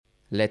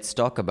Let's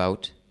talk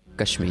about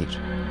Kashmir.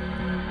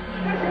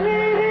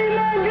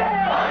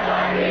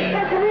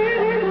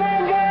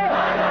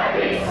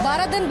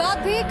 दिन बाद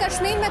भी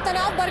कश्मीर में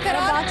तनाव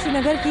बरकरार।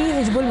 श्रीनगर की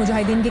हिजबुल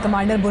मुजाहिदीन के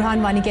कमांडर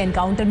बुरहान वानी के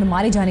एनकाउंटर में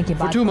मारे जाने के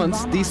बाद For 2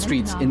 months, these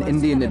streets in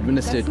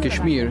Indian-administered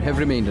Kashmir have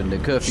remained under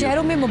curfew.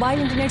 शहरों में मोबाइल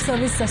इंटरनेट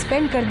सर्विस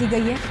सस्पेंड कर दी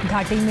गई है।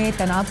 घाटी में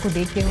तनाव को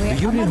देखते हुए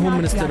The Union Home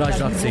Minister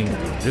Rajnath Singh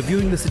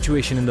reviewing the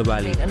situation in the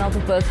valley.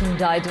 Another person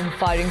died in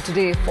firing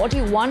today.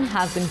 41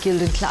 have been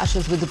killed in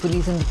clashes with the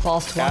police in the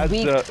past 1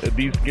 week. As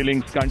these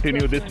killings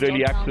continue, this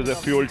really acts as a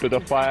fuel to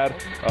the fire.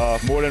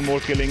 More and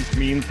more killings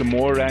means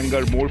more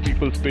anger, more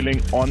people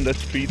spilling on the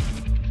streets.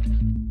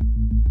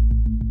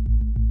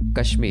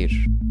 Kashmir.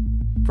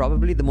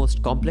 Probably the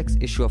most complex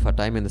issue of our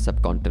time in the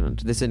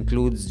subcontinent. This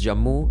includes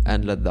Jammu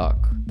and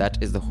Ladakh. That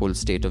is the whole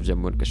state of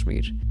Jammu and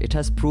Kashmir. It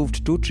has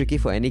proved too tricky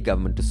for any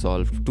government to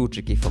solve, too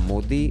tricky for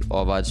Modi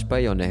or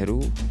Vajpayee or Nehru.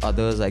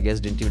 Others, I guess,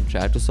 didn't even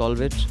try to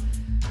solve it.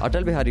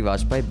 Atal Bihari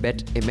Vajpayee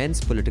bet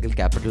immense political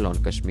capital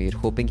on Kashmir,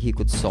 hoping he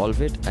could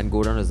solve it and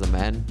go down as the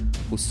man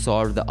who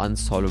solved the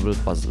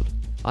unsolvable puzzle.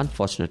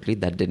 Unfortunately,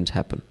 that didn't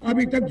happen.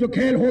 अभी तक जो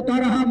खेल होता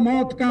रहा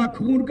मौत का,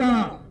 खून का,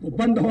 वो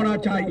बंद होना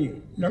चाहिए।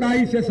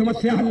 लड़ाई से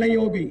समस्या हल नहीं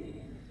होगी।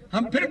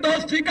 हम फिर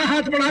दोस्ती का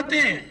हाथ बढ़ाते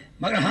हैं,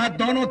 मगर हाथ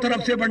दोनों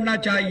तरफ से बढ़ना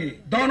चाहिए।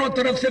 दोनों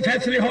तरफ से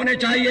फैसले होने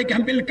चाहिए कि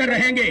हम मिलकर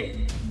रहेंगे।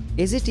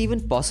 Is it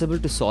even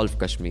possible to solve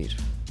Kashmir?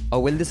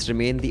 Or will this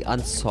remain the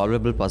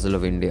unsolvable puzzle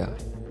of India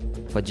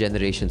for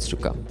generations to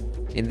come?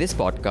 In this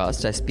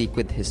podcast, I speak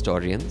with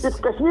historians.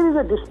 If Kashmir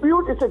is a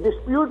dispute, it's a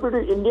dispute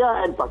between India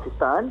and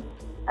Pakistan.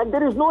 And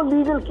there is no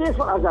legal case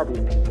for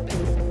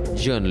Azadi.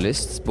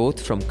 Journalists,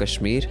 both from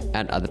Kashmir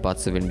and other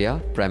parts of India,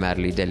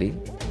 primarily Delhi.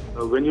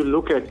 When you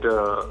look at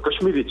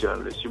Kashmiri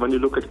journalists, when you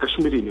look at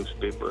Kashmiri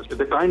newspapers,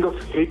 the kind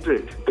of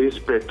hatred they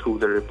spread through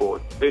the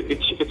report,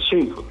 it's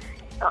shameful.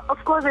 Of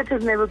course, it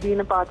has never been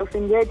a part of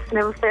India. It's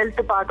never felt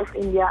a part of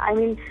India. I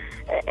mean,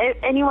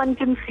 anyone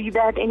can see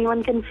that.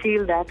 Anyone can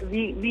feel that.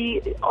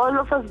 We all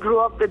of us grew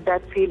up with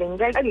that feeling,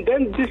 right? And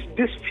then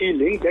this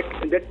feeling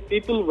that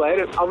people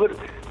were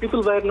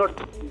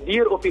not,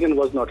 their opinion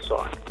was not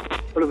sought.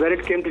 But when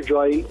it came to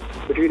join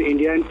between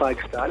India and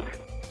Pakistan,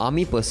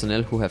 Army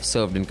personnel who have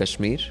served in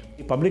Kashmir.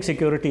 The Public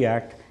Security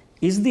Act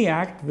is the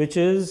act which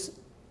is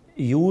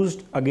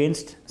used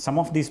against some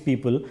of these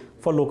people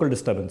for local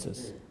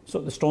disturbances. So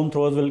the stone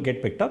throwers will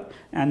get picked up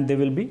and they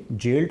will be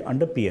jailed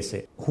under PSA.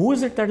 Who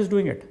is it that is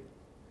doing it?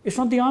 It's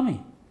not the army.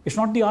 It's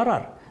not the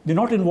RR. They're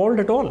not involved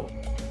at all.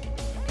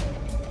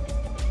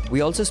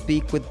 We also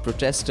speak with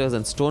protesters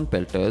and stone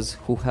pelters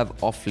who have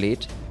of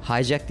late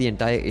hijacked the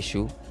entire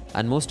issue,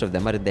 and most of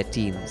them are in their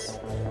teens.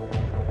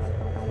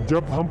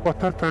 जब हम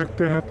पत्थर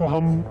फेंकते हैं तो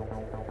हम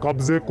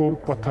कब्जे को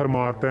पत्थर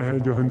मारते हैं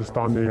जो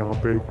हिंदुस्तान ने यहाँ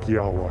पे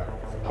किया हुआ है।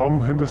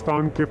 हम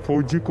हिंदुस्तान के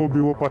फौजी को भी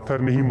वो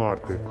पत्थर नहीं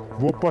मारते।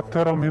 वो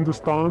पत्थर हम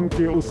हिंदुस्तान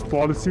के उस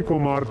पॉलिसी को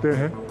मारते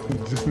हैं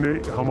जिसने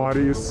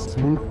हमारी इस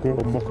मुल्क को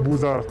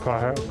मकबूजा रखा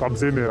है,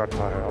 कब्जे में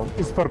रखा है। हम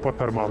इस पर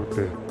पत्थर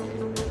मारते हैं।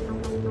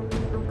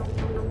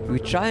 We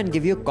try and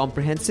give you a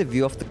comprehensive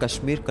view of the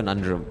Kashmir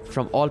conundrum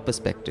from all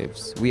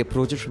perspectives. We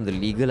approach it from the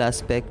legal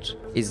aspect.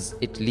 Is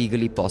it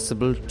legally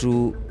possible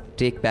to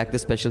take back the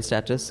special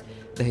status?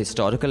 The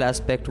historical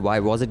aspect, why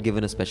was it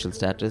given a special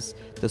status?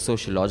 The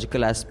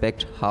sociological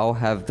aspect, how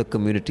have the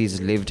communities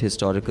lived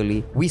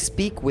historically? We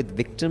speak with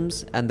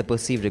victims and the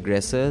perceived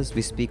aggressors.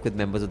 We speak with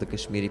members of the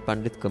Kashmiri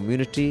Pandit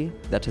community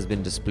that has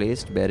been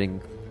displaced,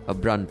 bearing a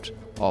brunt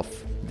of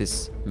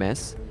this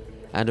mess.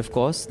 And of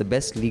course, the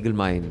best legal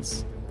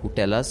minds who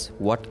tell us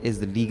what is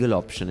the legal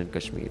option in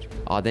Kashmir.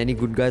 Are there any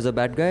good guys or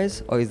bad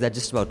guys, or is that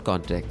just about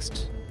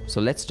context? So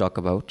let's talk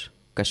about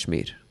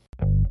Kashmir.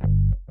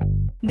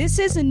 This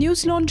is a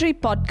News Laundry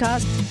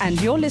podcast,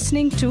 and you're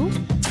listening to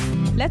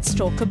Let's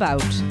Talk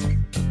About.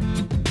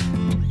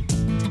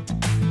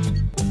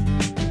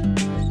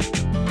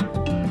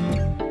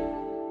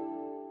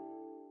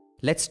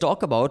 Let's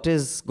Talk About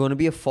is going to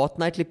be a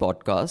fortnightly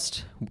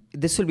podcast.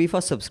 This will be for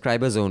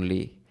subscribers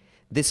only.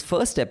 This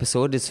first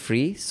episode is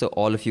free, so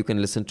all of you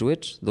can listen to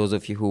it, those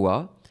of you who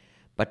are.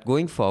 But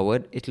going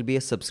forward, it will be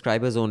a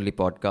subscribers only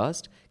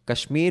podcast.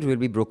 Kashmir will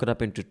be broken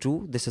up into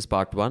two. This is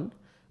part 1.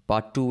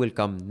 Part 2 will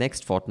come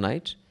next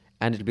fortnight,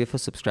 and it will be for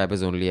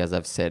subscribers only, as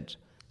I've said.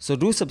 So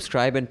do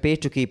subscribe and pay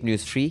to keep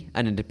news free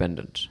and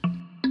independent.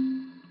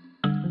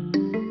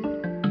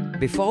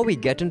 Before we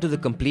get into the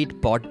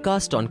complete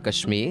podcast on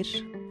Kashmir,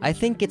 I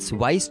think it's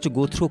wise to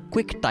go through a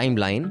quick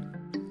timeline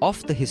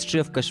of the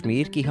history of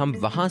Kashmir कि हम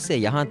वहाँ से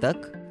यहाँ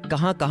तक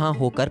कहाँ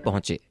होकर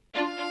पहुँचे.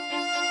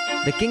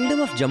 The Kingdom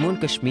of Jammu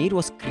and Kashmir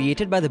was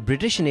created by the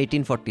British in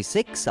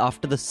 1846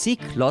 after the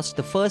Sikh lost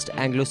the first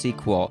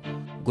Anglo-Sikh War.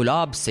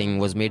 Gulab Singh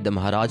was made the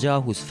Maharaja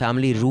whose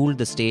family ruled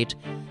the state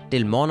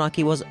till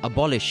monarchy was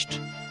abolished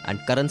and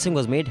Karan Singh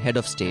was made head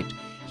of state.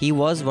 He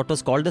was what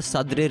was called the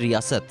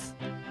Sadr-e-Riyasat.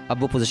 अब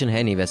वो position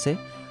है नहीं वैसे,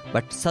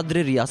 but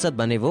Sadr-e-Riyasat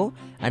बने वो,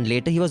 and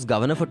later he was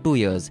governor for 2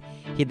 years.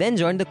 He then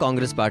joined the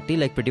Congress party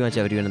like pretty much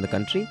everyone in the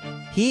country.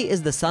 He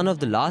is the son of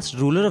the last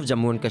ruler of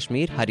Jammu and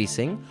Kashmir, Hari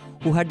Singh,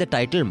 who had the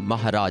title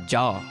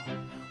Maharaja.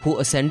 who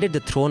ascended the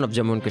throne of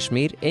Jammu and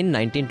Kashmir in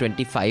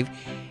 1925,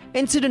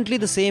 incidentally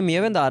the same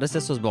year when the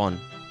RSS was born.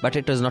 But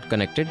it was not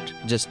connected,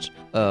 just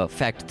a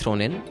fact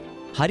thrown in.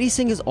 Hari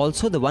Singh is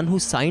also the one who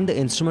signed the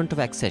instrument of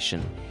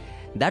accession.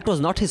 That was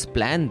not his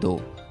plan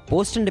though.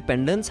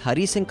 Post-independence,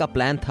 Hari Singh ka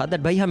plan tha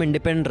that bhai hum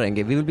independent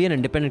rahenge, we will be an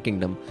independent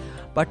kingdom.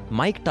 But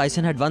Mike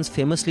Tyson had once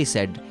famously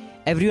said,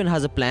 everyone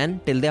has a plan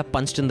till they are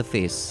punched in the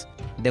face.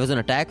 There was an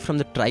attack from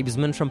the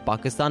tribesmen from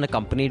Pakistan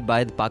accompanied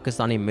by the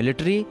Pakistani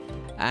military,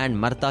 and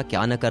marta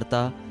kya na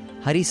karta,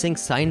 Hari Singh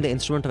signed the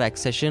instrument of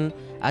accession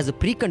as a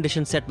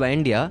precondition set by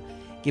India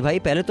कि भाई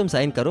पहले तुम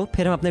sign करो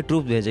फिर हम अपने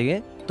troops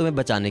भेजेंगे तुम्हें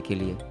बचाने के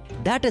लिए.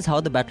 That is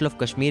how the Battle of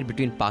Kashmir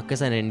between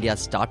Pakistan and India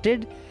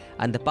started,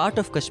 and the part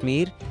of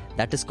Kashmir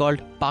that is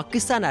called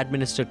Pakistan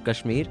administered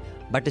Kashmir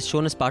but is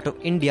shown as part of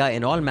India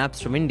in all maps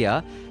from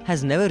India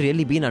has never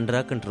really been under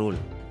our control.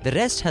 The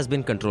rest has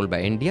been controlled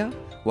by India,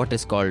 what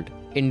is called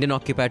Indian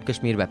occupied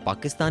Kashmir by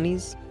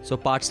Pakistanis. So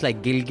parts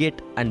like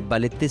Gilgit and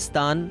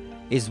Baltistan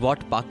is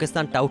what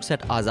Pakistan touts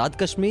at Azad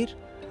Kashmir,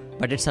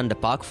 but it's under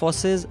Pak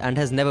forces and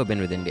has never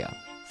been with India.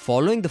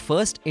 Following the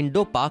first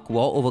Indo-Pak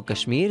war over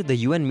Kashmir, the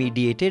UN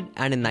mediated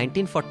and in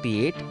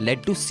 1948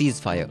 led to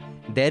ceasefire.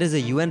 There is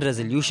a UN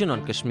resolution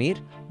on Kashmir,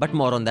 but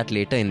more on that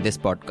later in this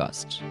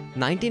podcast.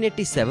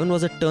 1987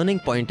 was a turning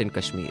point in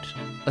Kashmir.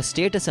 A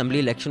state assembly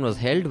election was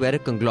held where a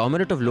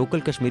conglomerate of local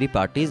Kashmiri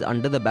parties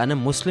under the banner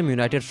Muslim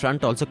United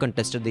Front also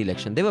contested the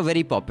election. They were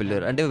very popular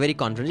and they were very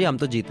confident, hum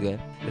to jeet gaye.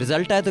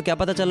 Result aaya to kya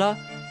pata chala?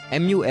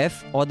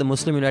 MUF or the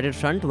Muslim United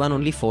Front won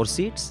only 4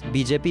 seats,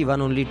 BJP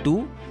won only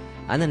 2,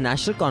 and the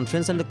National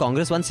Conference and the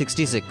Congress won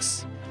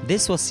 66.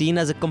 This was seen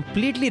as a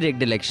completely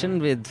rigged election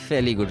with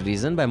fairly good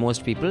reason by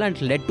most people and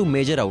led to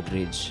major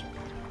outrage.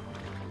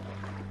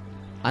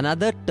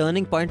 Another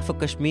turning point for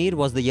Kashmir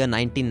was the year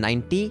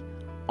 1990.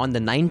 On the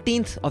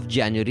 19th of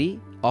January,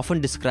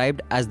 often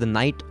described as the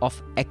night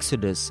of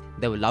Exodus,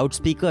 there were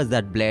loudspeakers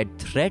that blared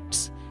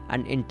threats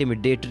and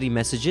intimidatory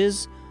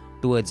messages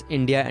towards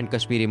India and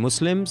Kashmiri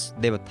Muslims.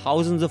 There were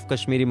thousands of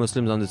Kashmiri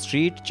Muslims on the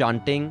street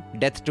chanting,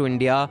 "Death to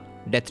India,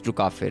 death to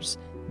Kafirs."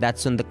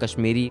 That's when the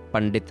Kashmiri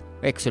Pandit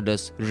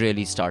exodus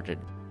really started.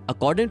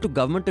 According to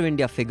Government of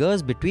India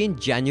figures, between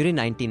January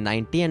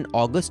 1990 and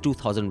August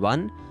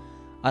 2001,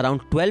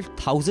 around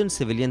 12,000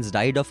 civilians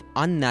died of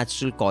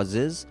unnatural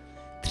causes,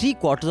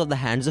 3/4 of the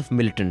hands of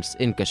militants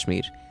in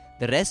Kashmir,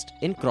 the rest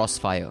in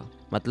crossfire.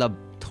 मतलब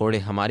थोड़े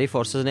हमारी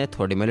forces ने,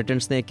 थोड़े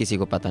militants ने, किसी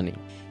को पता नहीं.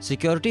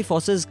 Security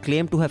forces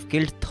claim to have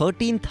killed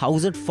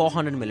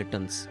 13,400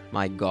 militants.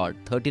 My God,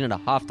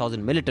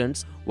 13,500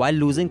 militants, while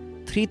losing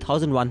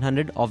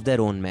 3,100 of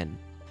their own men.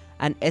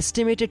 An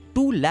estimated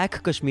 2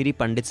 lakh Kashmiri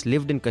Pandits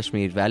lived in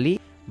Kashmir Valley.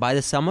 By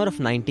the summer of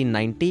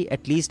 1990,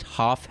 at least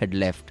half had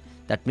left.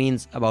 That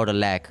means about 1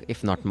 lakh,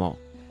 if not more.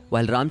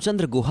 While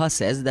Ramchandra Guha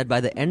says that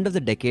by the end of the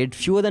decade,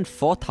 fewer than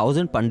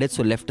 4,000 Pandits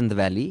were left in the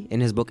valley,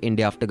 in his book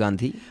India After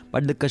Gandhi,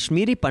 but the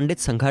Kashmiri Pandit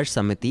Sangharsh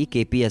Samiti,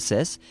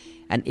 KPSS,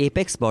 an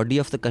apex body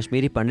of the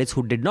Kashmiri Pandits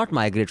who did not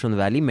migrate from the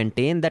valley,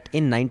 maintained that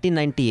in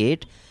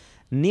 1998,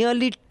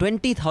 nearly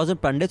 20,000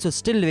 Pandits were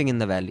still living in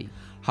the valley.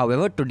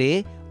 However,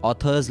 today,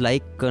 authors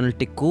like Colonel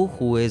Tikku,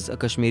 who is a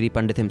Kashmiri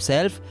Pandit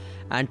himself,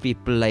 and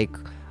people like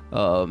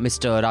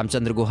Mr.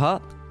 Ramchandra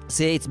Guha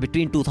say it's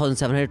between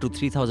 2,700 to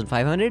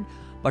 3,500,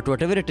 but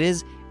whatever it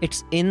is,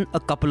 it's in a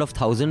couple of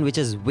thousand, which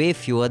is way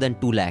fewer than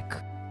 2 lakh.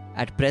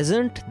 At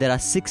present, there are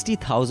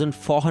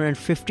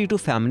 60,452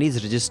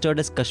 families registered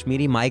as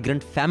Kashmiri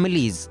migrant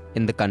families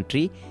in the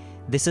country.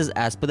 This is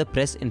as per the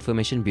Press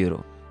Information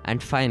Bureau.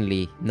 And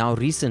finally, now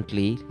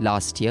recently,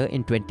 last year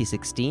in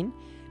 2016,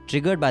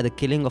 triggered by the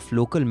killing of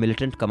local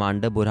militant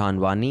commander Burhan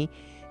Wani,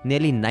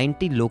 nearly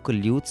 90 local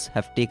youths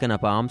have taken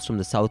up arms from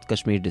the South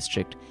Kashmir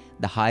district,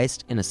 the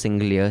highest in a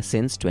single year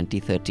since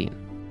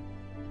 2013.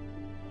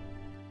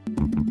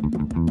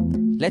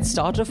 Let's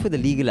start off with the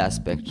legal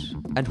aspect.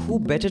 And who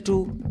better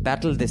to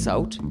battle this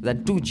out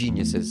than 2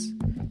 geniuses,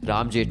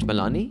 Ram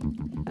Jethmalani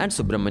and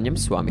Subramanyam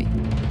Swamy.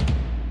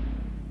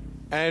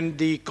 And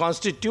the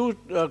Constitution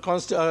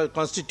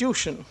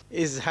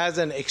has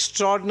an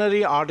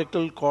extraordinary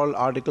article called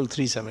Article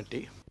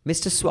 370.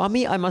 Mr.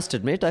 Swamy, I must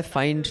admit, I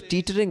find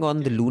teetering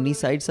on the loony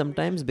side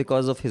sometimes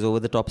because of his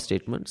over-the-top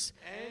statements.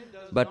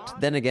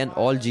 But then again,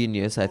 all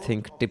genius, I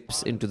think,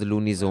 tips into the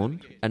loony zone.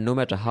 And no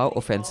matter how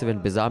offensive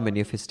and bizarre many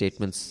of his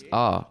statements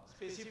are,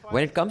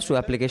 when it comes to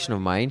application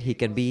of mind, he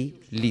can be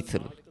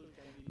lethal.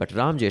 But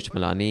Ram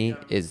Jethmalani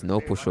is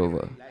no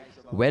pushover.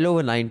 Well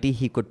over 90,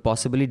 he could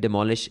possibly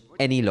demolish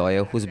any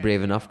lawyer who's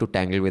brave enough to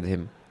tangle with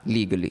him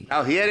legally.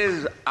 Now here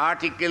is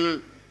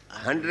Article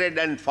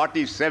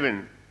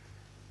 147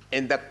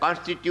 in the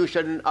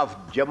Constitution of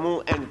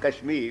Jammu and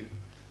Kashmir,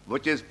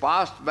 which is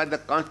passed by the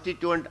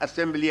Constituent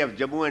Assembly of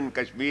Jammu and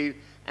Kashmir,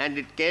 and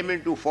it came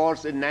into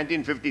force in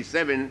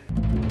 1957.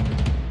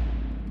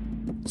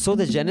 So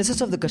the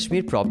genesis of the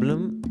Kashmir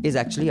problem is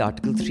actually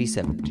Article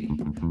 370.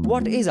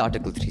 What is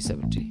Article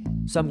 370?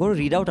 So I'm going to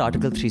read out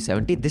Article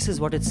 370. This is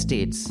what it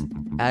states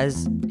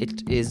as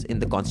it is in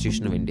the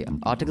Constitution of India.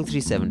 Article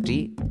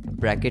 370,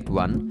 bracket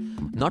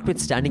 1.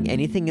 Notwithstanding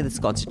anything in this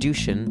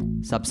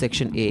constitution,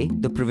 subsection A,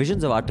 the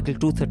provisions of Article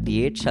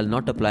 238 shall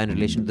not apply in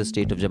relation to the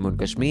state of Jammu and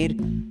Kashmir.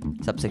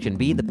 Subsection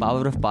B, the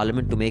power of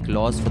Parliament to make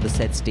laws for the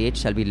said state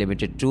shall be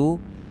limited to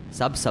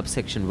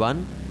subsection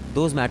 1,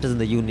 those matters in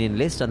the union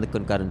list and the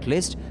concurrent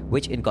list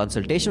which in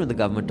consultation with the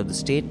government of the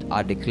state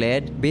are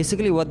declared.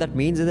 Basically what that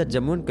means is that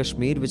Jammu and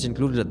Kashmir, which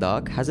includes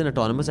Ladakh, has an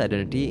autonomous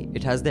identity.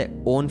 It has their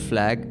own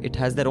flag, it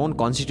has their own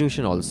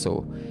constitution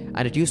also,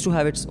 and it used to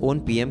have its own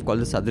PM called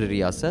the Sadr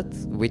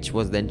Riyasat, which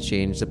was then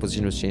changed, the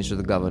position was changed to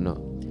the governor.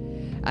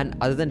 And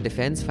other than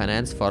defense,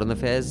 finance, foreign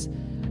affairs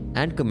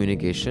and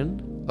communication,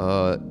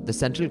 the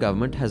central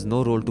government has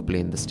no role to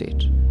play in the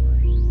state.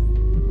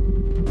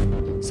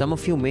 Some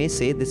of you may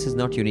say this is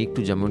not unique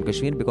to Jammu and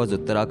Kashmir because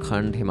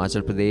Uttarakhand,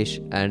 Himachal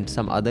Pradesh and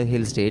some other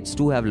hill states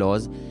do have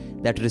laws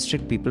that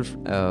restrict people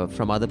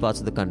from other parts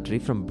of the country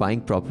from buying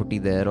property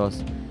there or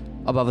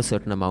above a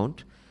certain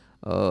amount.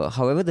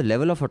 However, the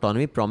level of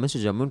autonomy promised to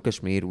Jammu and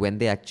Kashmir when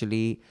they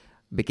actually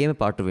became a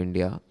part of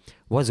India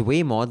was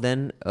way more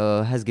than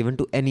has given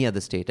to any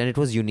other state, and it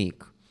was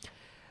unique.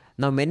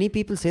 Now, many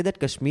people say that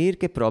Kashmir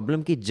ke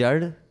problem ki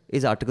jad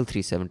is Article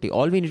 370.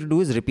 All we need to do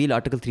is repeal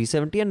Article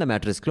 370 and the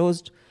matter is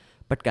closed.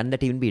 But can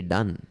that even be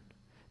done?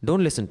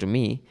 Don't listen to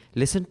me.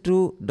 Listen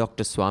to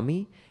Dr.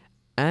 Swamy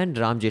and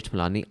Ram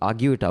Jethmalani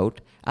argue it out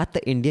at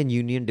the Indian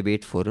Union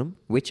Debate Forum,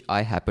 which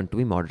I happen to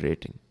be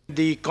moderating.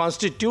 The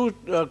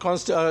Constitution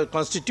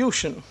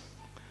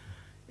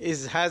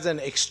has an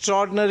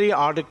extraordinary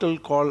article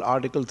called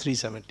Article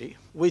 370,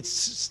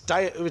 which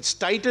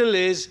title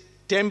is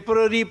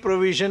Temporary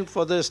Provision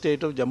for the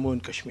State of Jammu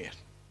and Kashmir,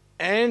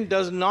 and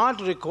does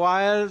not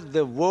require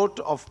the vote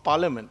of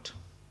Parliament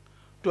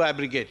to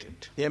abrogate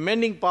it. The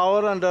amending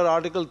power under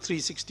Article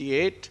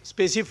 368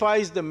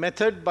 specifies the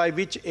method by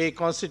which a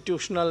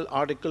constitutional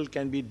article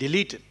can be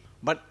deleted.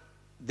 But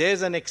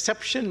there's an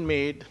exception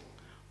made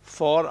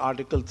for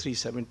Article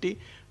 370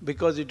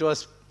 because it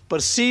was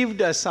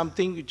perceived as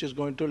something which is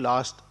going to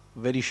last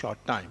very short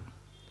time.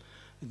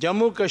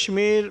 Jammu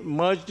Kashmir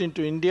merged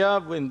into India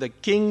when the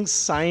king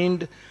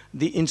signed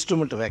the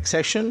instrument of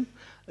accession,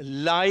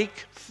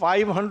 like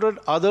 500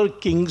 other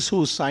kings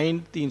who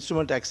signed the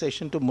instrument of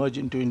accession to merge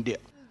into India.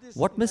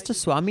 What Mr.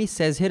 Swamy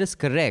says here is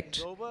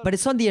correct, but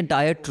it's not the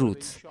entire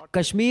truth.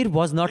 Kashmir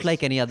was not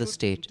like any other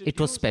state. It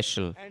was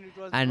special.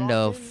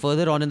 And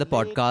further on in the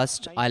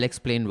podcast, I'll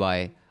explain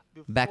why.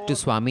 Back to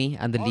Swamy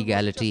and the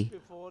legality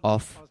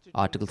of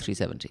Article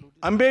 370.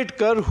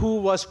 Ambedkar, who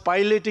was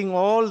piloting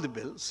all the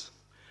bills,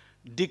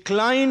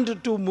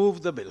 declined to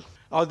move the bill,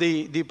 or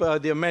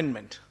the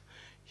amendment.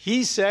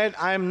 He said,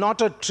 I am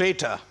not a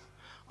traitor.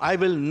 I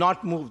will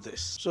not move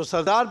this. So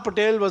Sardar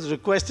Patel was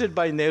requested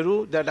by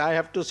Nehru that I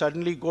have to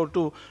suddenly go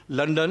to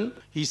London.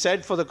 He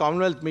said for the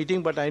Commonwealth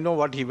meeting, but I know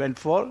what he went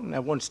for, and I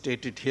won't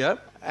state it here.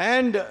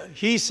 And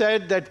he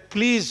said that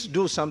please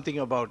do something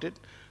about it.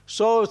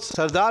 So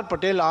Sardar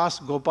Patel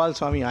asked Gopal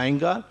Swamy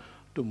Iyengar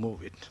to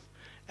move it.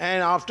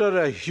 And after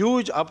a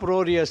huge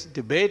uproarious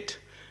debate,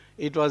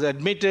 it was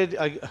admitted,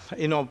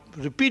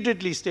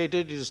 repeatedly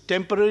stated, it is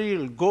temporary, it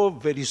will go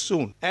very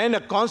soon. And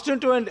a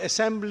Constituent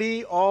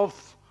Assembly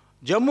of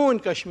Jammu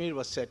and Kashmir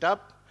was set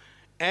up,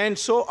 and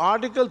so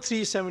Article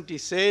 370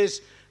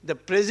 says the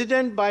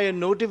President by a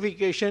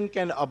notification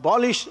can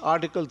abolish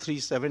Article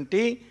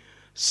 370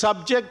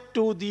 subject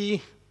to the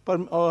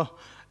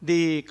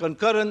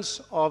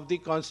concurrence of the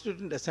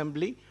Constituent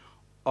Assembly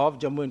of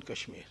Jammu and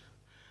Kashmir.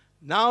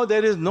 Now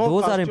there is no...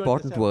 Those are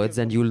important words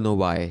and you'll know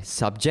why.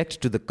 Subject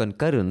to the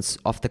concurrence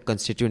of the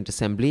Constituent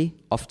Assembly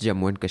of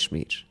Jammu and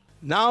Kashmir.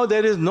 Now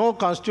there is no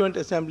Constituent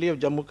Assembly of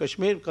Jammu and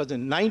Kashmir because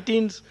in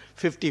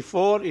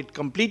 1954 it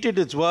completed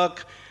its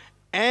work,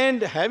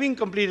 and having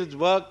completed its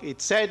work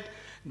it said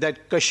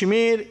that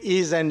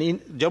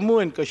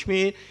Jammu and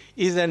Kashmir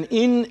is an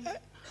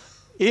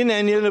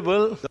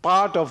inalienable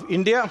part of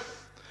India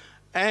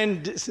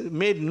and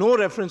made no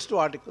reference to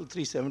Article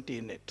 370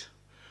 in it.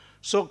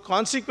 So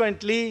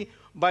consequently,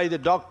 by the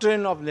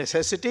doctrine of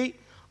necessity,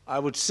 I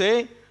would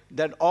say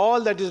that all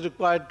that is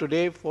required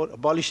today for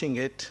abolishing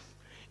it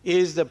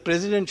is the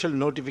presidential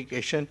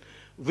notification,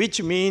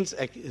 which means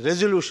a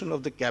resolution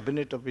of the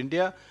Cabinet of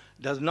India,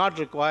 does not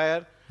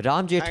require...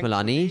 Ram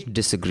Jethmalani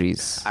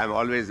disagrees. I'm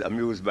always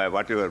amused by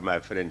whatever my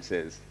friend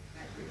says,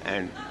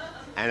 and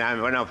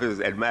I'm one of his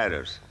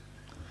admirers.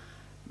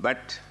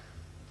 But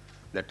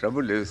the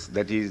trouble is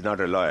that he is not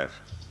a lawyer,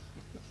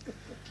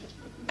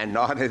 and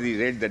nor has he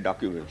read the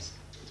documents.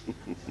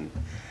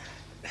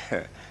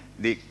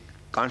 The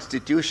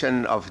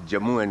Constitution of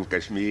Jammu and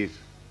Kashmir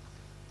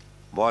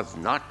was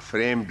not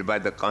framed by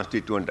the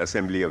Constituent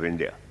Assembly of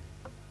India.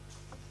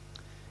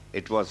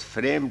 It was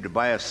framed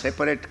by a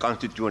separate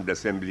Constituent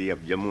Assembly of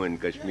Jammu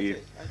and Kashmir,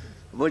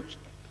 which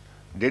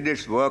did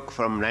its work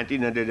from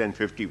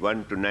 1951 to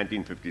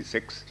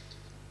 1956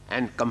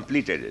 and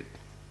completed it.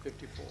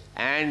 54.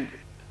 And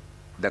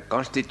the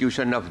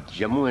Constitution of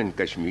Jammu and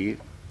Kashmir,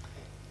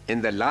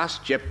 in the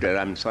last chapter,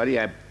 I'm sorry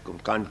I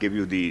can't give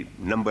you the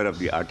number of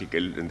the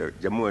article in the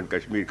Jammu and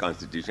Kashmir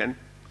Constitution,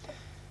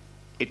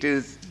 It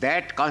is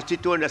that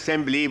Constituent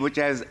Assembly which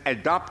has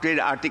adopted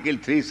Article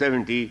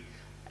 370,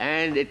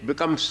 and it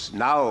becomes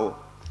now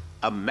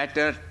a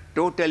matter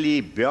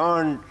totally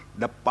beyond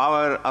the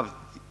power of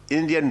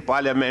Indian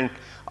Parliament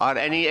or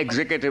any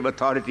executive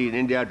authority in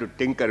India to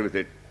tinker with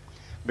it,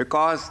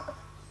 because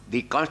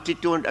the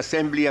Constituent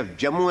Assembly of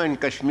Jammu and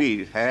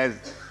Kashmir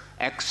has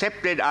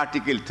accepted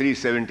Article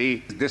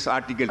 370. This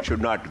article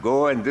should not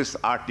go, and this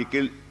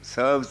article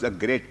serves a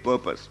great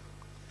purpose.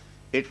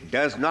 It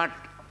does not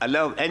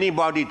allow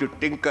anybody to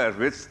tinker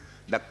with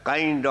the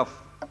kind of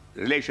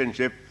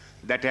relationship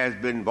that has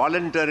been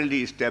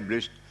voluntarily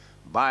established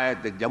by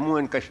the Jammu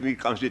and Kashmir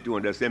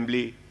Constituent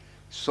Assembly,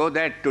 so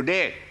that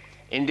today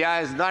India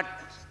is not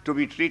to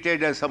be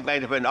treated as some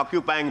kind of an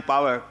occupying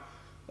power.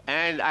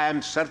 And I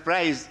am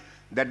surprised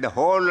that the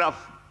whole of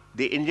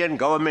the Indian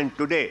government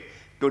today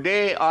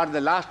or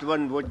the last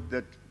one which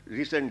the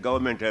recent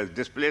government has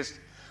displaced,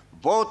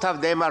 both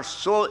of them are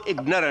so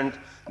ignorant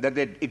that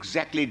they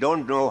exactly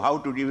don't know how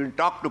to even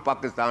talk to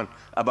Pakistan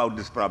about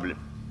this problem.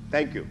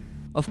 Thank you.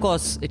 Of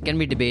course, it can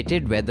be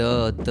debated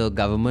whether the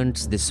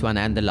governments, this one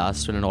and the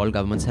last one, and all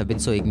governments have been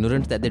so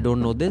ignorant that they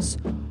don't know this,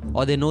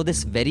 or they know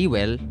this very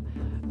well,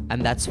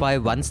 and that's why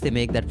once they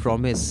make that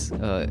promise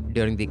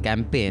during the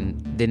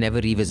campaign, they never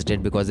revisit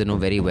it, because they know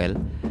very well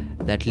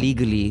that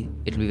legally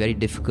it will be very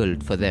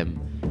difficult for them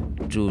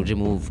to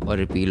remove or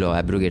repeal or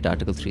abrogate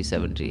Article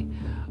 370.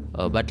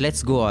 But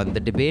let's go on. The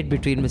debate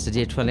between Mr.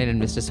 Jethmalani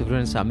and Mr.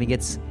 Subramanian Swamy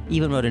gets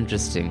even more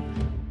interesting.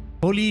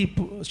 Holy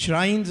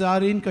shrines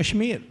are in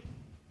Kashmir.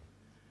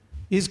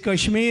 Is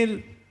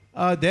Kashmir,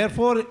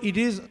 therefore it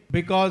is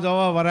because of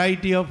a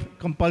variety of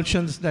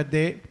compulsions that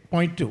they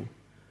point to.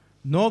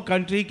 No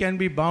country can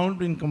be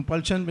bound in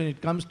compulsion when it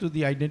comes to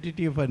the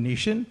identity of a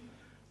nation.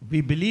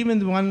 We believe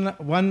in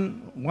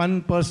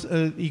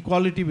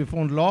equality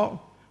before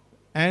law,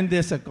 and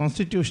there's a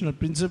constitutional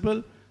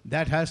principle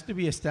that has to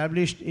be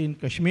established in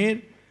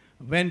Kashmir.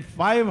 When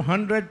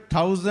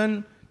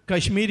 500,000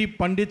 Kashmiri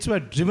Pandits were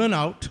driven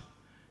out,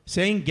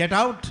 saying, get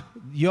out,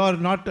 you're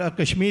not a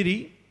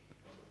Kashmiri,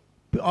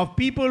 of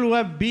people who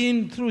have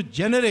been through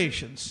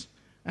generations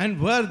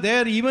and were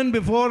there even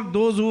before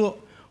those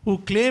who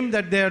claim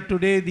that they are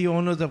today the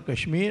owners of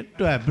Kashmir,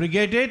 to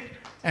abrogate it.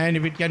 And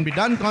if it can be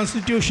done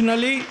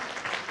constitutionally,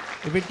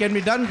 we'll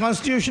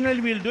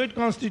do it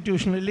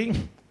constitutionally.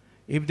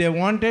 If they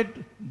want it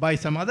by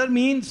some other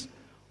means,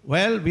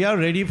 well, we are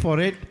ready for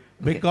it,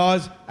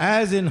 because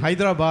as in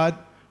Hyderabad,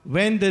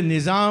 when the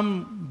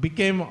Nizam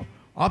became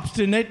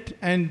obstinate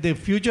and the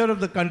future of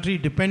the country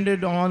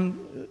depended on...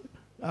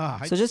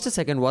 So just a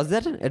second, was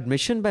that an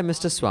admission by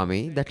Mr.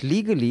 Swamy that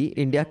legally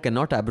India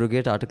cannot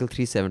abrogate Article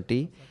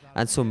 370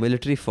 and so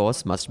military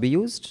force must be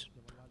used?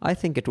 I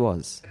think it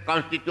was.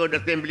 Constituent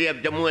Assembly of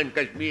Jammu and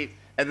Kashmir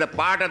as a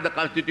part of the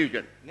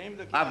Constitution. Name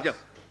the clause.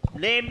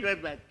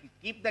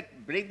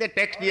 Bring the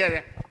text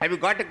here. Have you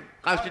got a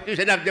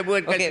Constitution of Jammu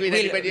and Kashmir?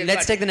 Okay,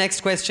 let's take the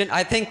next question.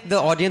 I think the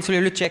audience will be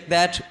able to check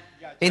that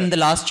in the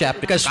last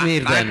chapter.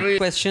 Kashmir then.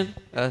 Question?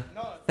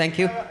 Thank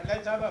you.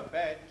 Let's have a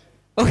bet.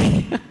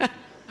 Okay.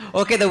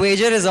 Okay, the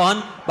wager is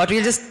on, but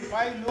we'll just... If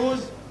I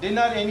lose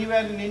dinner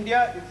anywhere in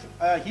India,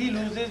 if he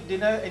loses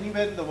dinner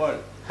anywhere in the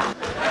world.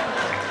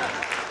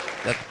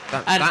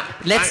 And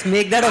let's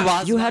make that a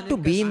vast... You had to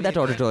be in that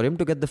auditorium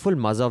to get the full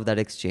mazza of that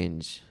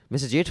exchange.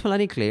 Mr.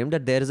 Jethmalani claimed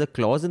that there is a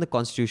clause in the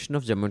constitution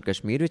of Jammu and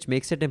Kashmir which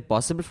makes it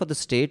impossible for the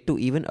state to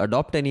even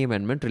adopt any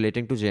amendment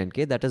relating to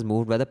J&K that is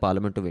moved by the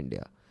Parliament of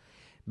India.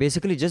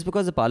 Basically, just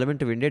because the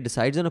Parliament of India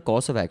decides on a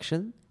course of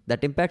action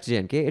that impacts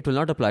J&K, it will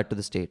not apply to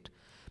the state.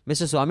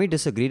 Mr. Swamy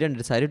disagreed and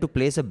decided to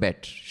place a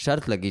bet.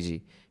 Shart lagi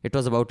ji. It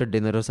was about a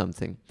dinner or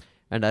something.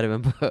 And I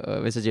remember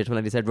Mr.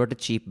 Jethmalani said, what a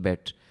cheap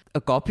bet. A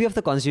copy of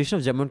the Constitution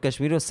of Jammu and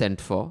Kashmir was sent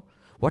for.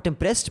 What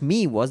impressed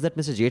me was that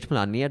Mr.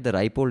 Jethmalani, at the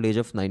ripe old age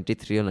of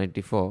 93 or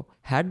 94,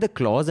 had the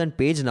clause and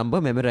page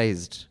number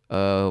memorized.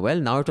 Well,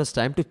 now it was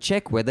time to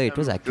check whether it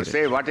was accurate. To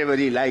say whatever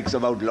he likes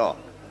about law,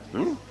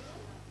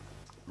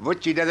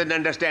 which he doesn't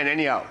understand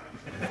anyhow.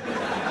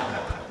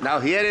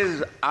 Now here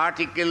is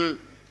Article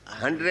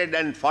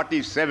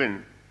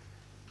 147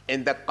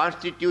 in the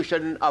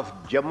Constitution of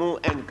Jammu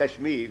and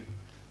Kashmir,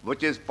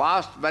 which is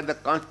passed by the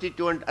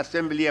Constituent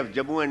Assembly of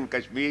Jammu and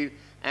Kashmir,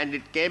 and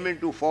it came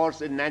into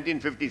force in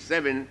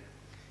 1957.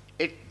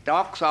 It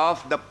talks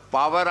of the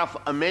power of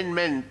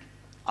amendment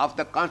of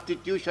the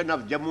Constitution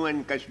of Jammu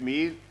and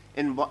Kashmir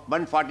in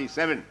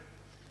 147.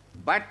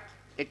 But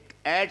it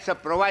adds a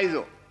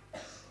proviso,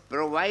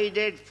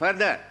 provided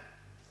further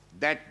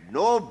that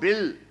no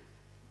bill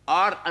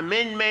or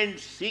amendment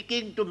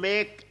seeking to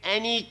make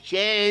any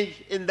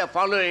change in the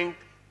following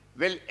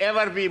will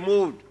ever be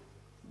moved,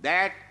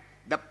 that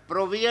the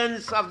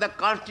provisions of the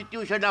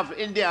Constitution of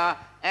India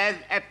as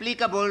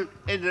applicable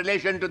in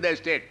relation to the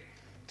state.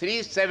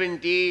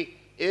 370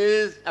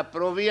 is a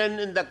provision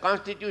in the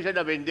Constitution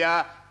of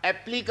India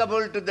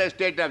applicable to the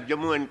state of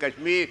Jammu and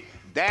Kashmir,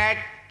 that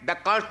the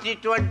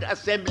Constituent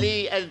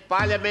Assembly and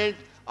Parliament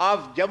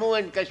of Jammu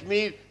and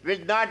Kashmir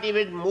will not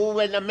even move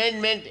an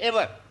amendment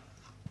ever.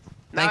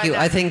 Thank you.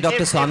 I think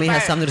Dr. Swami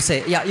has something to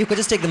say. Yeah, you could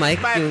just take the mic.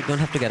 You don't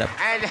have to get up.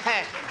 I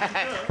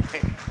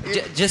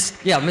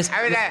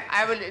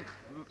will.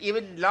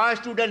 Even law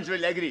students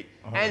will agree,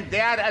 and they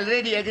are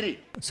already agree.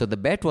 So the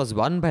bet was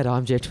won by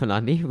Ram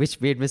Jethmalani, which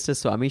made Mr.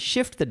 Swami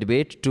shift the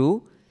debate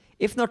to,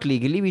 if not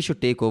legally, we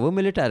should take over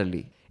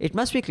militarily. It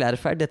must be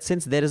clarified that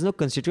since there is no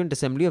Constituent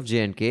Assembly of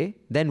J&K,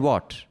 then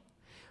what?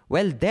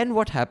 Well, then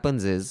what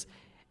happens is,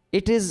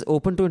 it is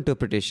open to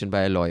interpretation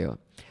by a lawyer.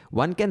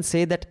 One can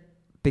say that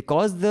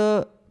because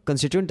the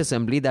Constituent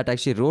Assembly that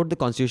actually wrote the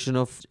Constitution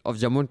of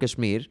Jammu and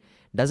Kashmir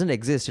doesn't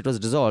exist, it was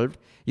dissolved,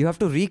 you have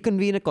to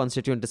reconvene a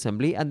Constituent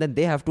Assembly and then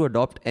they have to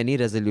adopt any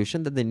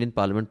resolution that the Indian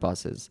Parliament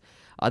passes.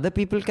 Other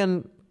people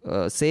can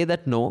say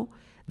that no,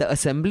 the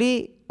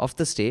Assembly of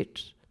the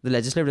state, the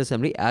Legislative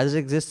Assembly as it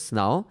exists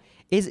now,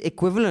 is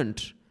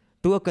equivalent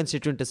to a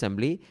Constituent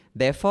Assembly.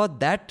 Therefore,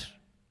 that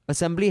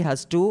Assembly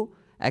has to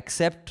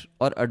accept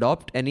or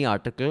adopt any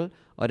article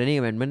or any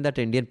amendment that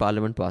Indian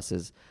Parliament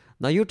passes.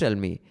 Now you tell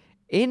me,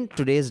 in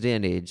today's day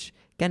and age,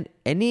 can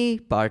any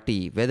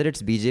party, whether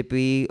it's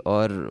BJP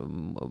or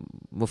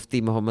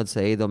Mufti Muhammad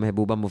Saeed or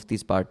Mehbooba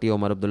Mufti's party or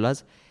Omar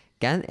Abdullah's,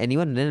 can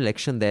anyone in an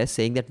election there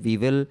saying that we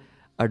will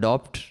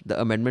adopt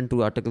the amendment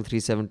to Article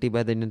 370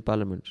 by the Indian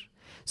Parliament?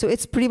 So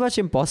it's pretty much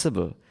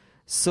impossible.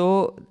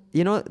 So,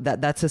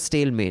 that's a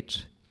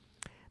stalemate.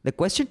 The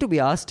question to be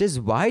asked is,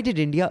 why did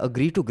India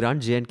agree to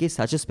grant J&K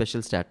such a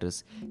special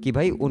status? Ki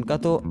bhai,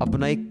 unka to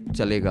apna hi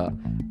chalega.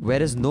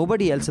 Whereas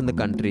nobody else in the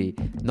country,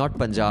 not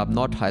Punjab,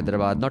 not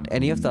Hyderabad, not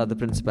any of the other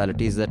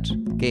principalities that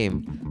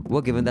came,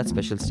 were given that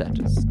special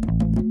status.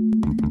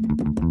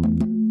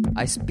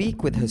 I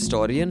speak with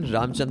historian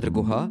Ramchandra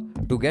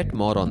Guha to get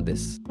more on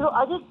this.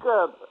 I think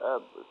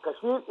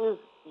Kashmir is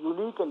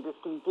unique and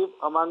distinctive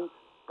among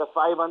the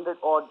 500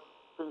 odd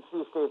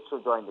princely states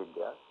who joined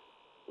India.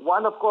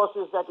 One, of course,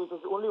 is that it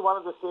is only one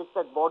of the states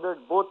that bordered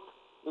both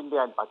India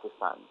and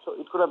Pakistan. So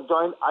it could have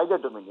joined either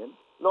dominion.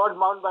 Lord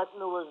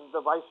Mountbatten, who was the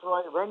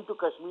viceroy, went to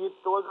Kashmir,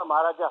 told the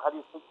Maharaja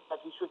Hari Singh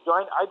that he should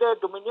join either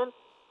dominion,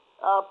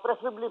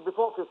 preferably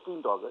before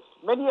 15th August.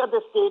 Many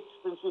other states,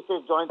 princely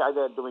states, joined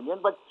either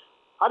dominion, but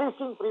Hari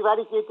Singh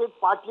prevaricated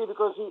partly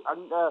because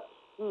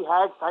he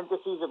had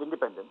fantasies of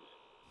independence.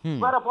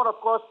 Whereupon, of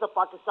course, the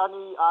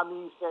Pakistani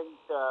army sent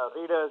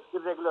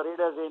irregular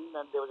raiders in,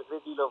 and there was a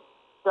great deal of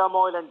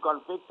turmoil and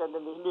conflict, and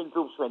then the Indian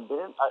troops went in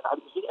and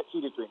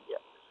acceded to India.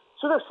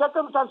 So the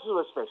circumstances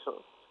were special.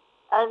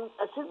 And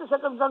since the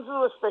circumstances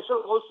were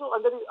special, also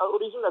under the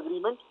original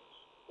agreement,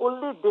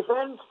 only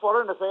defense,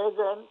 foreign affairs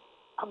and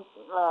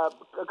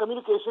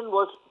communication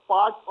was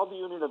part of the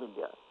Union of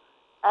India.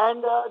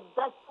 And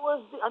that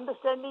was the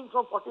understanding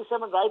from 47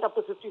 right up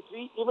to 53.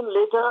 Even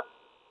later,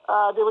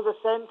 there was a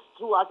sense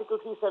through Article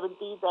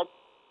 370 that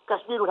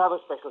Kashmir would have a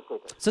special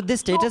status. So this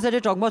status that you're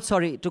talking about,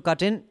 sorry to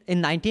cut in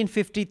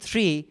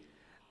 1953,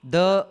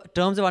 the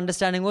terms of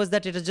understanding was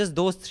that it is just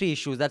those three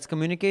issues. That's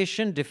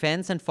communication,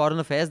 defense and foreign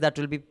affairs that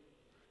will be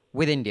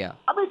with India.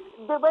 I mean,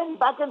 they went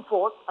back and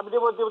forth. I mean, there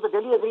was a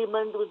Delhi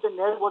agreement which the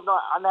Nehru was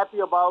not unhappy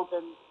about,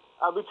 and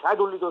which had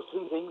only those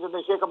three things, and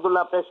then Sheikh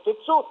Abdullah pressed it.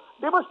 So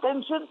there was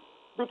tension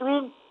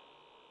between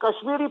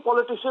Kashmiri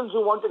politicians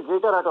who wanted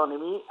greater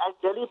autonomy and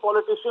Delhi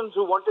politicians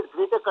who wanted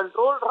greater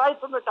control right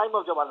from the time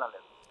of Jawaharlal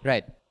Nehru.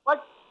 Right.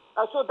 But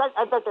so that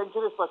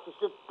tension is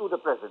persisted to the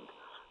present.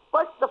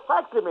 But the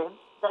fact remains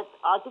that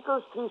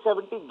Article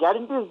 370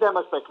 guarantees them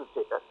a special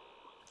status.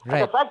 Right. And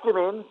the fact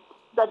remains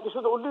that this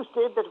was the only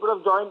state that could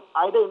have joined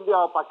either India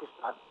or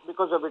Pakistan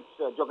because of its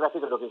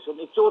geographical location.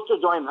 It chose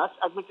to join us,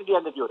 admittedly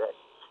under duress.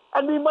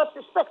 And we must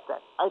respect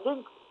that. I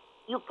think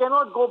you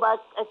cannot go back,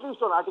 at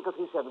least on Article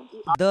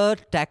 370. The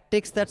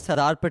tactics that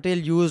Sardar Patel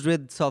used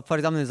with, so for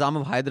example, Nizam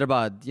of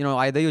Hyderabad,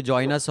 either you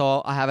join us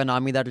or I have an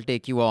army that will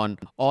take you on.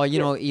 Or,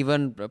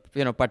 even,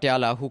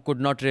 Patiala, who could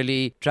not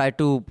really try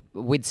to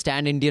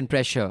withstand Indian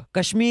pressure.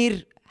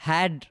 Kashmir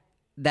had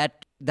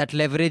that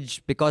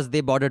leverage because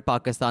they bordered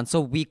Pakistan.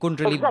 So we couldn't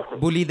really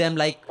bully them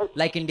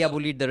like India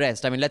bullied the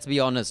rest. I mean, let's be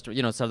honest.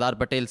 Sardar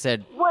Patel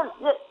said... Well,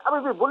 yeah, I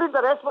mean, we bullied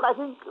the rest, but I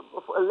think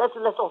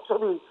let's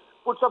also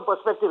put some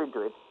perspective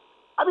into it.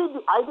 I mean,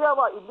 the idea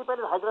of an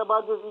independent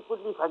Hyderabad was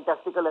equally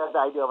fantastical as the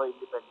idea of an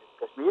independent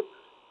Kashmir.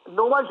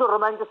 No one should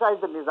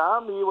romanticize the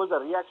Nizam. He was a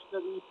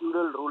reactionary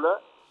feudal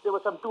ruler. There was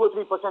some 2 or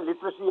 3%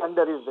 literacy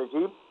under his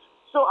regime.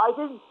 So I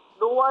think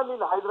no one in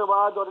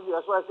Hyderabad or in the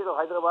Aswad state of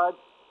Hyderabad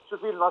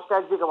should feel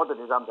nostalgic about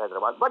the Nizam's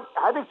Hyderabad. But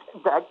having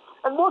said that,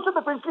 and most of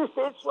the princely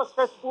states were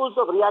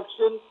cesspools of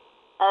reaction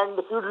and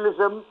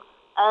feudalism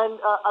and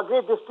a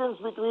great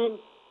distance between,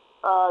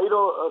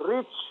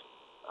 rich,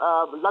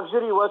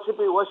 luxury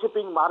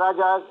worshipping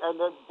Maharajas and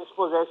the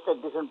dispossessed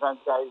and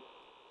disenfranchised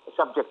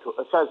subject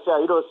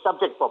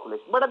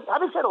population. But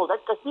having said all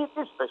that, Kashmir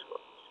is special.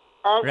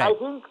 And right. I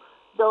think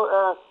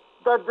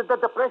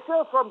the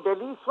pressure from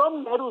Delhi,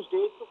 from Nehru's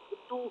day,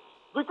 to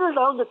whittle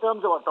down the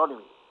terms of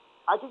autonomy,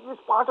 I think is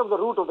part of the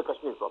root of the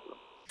Kashmir problem.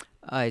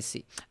 I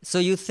see. So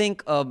you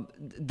think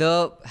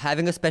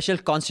having a special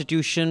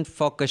constitution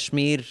for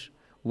Kashmir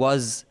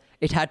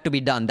it had to be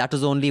done. That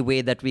was the only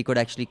way that we could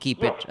actually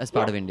keep it as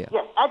part of India.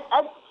 Yes, and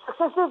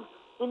successive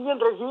Indian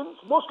regimes,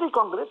 mostly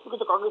Congress, because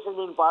the Congress has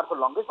been in power for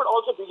longest, but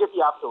also BJP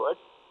afterwards,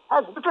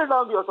 has whittled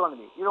down the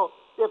autonomy.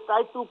 They've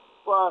tried to,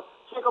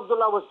 Sheikh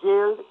Abdullah was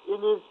jailed.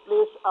 In his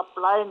place, a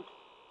pliant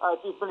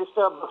Chief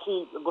Minister,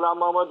 Bakshi Ghulam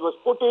Muhammad, was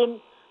put in.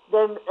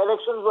 Then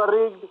elections were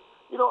rigged.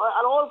 And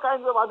all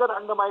kinds of other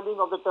undermining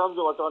of the terms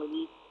of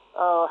autonomy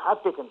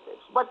have taken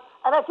place.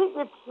 And I think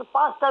it's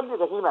past time we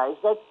recognize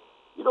that,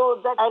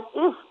 and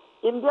if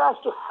India has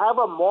to have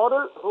a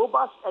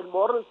robust and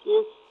moral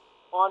case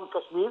on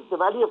Kashmir, the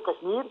Valley of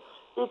Kashmir,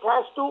 it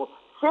has to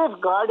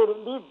safeguard and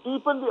indeed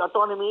deepen the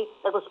autonomy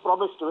that was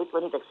promised to it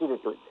when it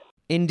acceded to India.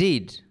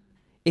 Indeed.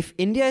 If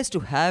India is to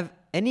have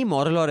any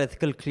moral or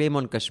ethical claim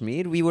on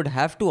Kashmir, we would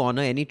have to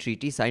honor any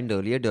treaty signed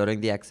earlier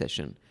during the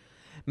accession.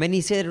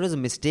 Many say that it was a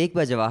mistake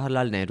by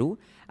Jawaharlal Nehru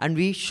and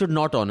we should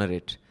not honor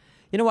it.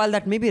 While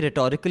that may be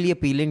rhetorically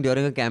appealing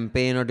during a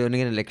campaign or during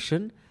an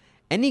election,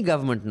 any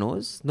government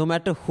knows, no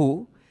matter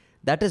who,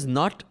 that is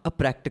not a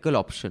practical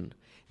option.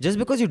 Just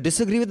because you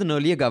disagree with an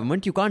earlier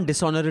government, you can't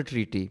dishonor a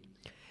treaty.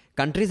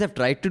 Countries have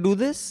tried to do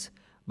this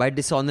by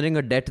dishonoring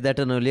a debt that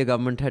an earlier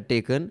government had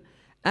taken,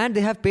 and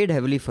they have paid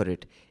heavily for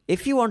it.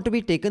 If you want to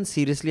be taken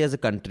seriously as a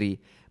country,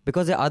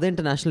 because there are other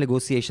international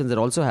negotiations that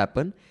also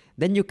happen,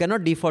 then you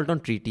cannot default on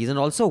treaties. And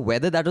also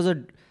whether that was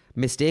a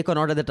mistake or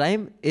not at the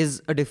time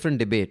is a different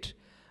debate.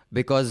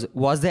 Because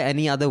was there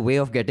any other way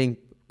of getting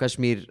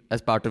Kashmir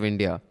as part of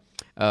India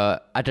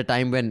at a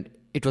time when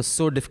it was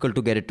so difficult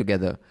to get it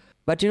together?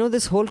 But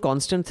this whole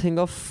constant thing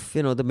of,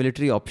 the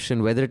military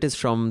option, whether it is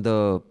from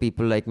the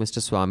people like Mr.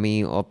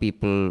 Swami or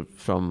people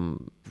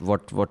from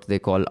what they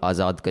call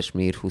Azad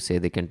Kashmir who say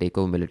they can take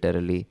over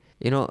militarily,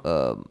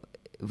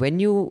 when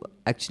you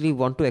actually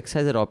want to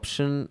exercise that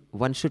option,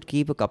 one should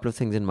keep a couple of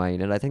things in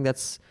mind. And I think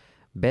that's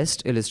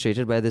best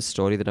illustrated by this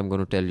story that I'm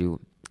going to tell you.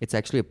 It's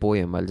actually a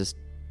poem. I'll just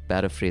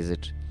paraphrase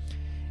it.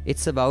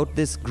 It's about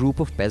this group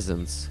of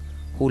peasants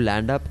who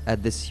land up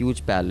at this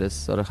huge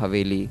palace or a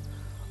haveli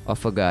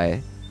of a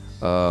guy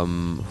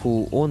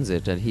who owns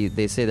it, and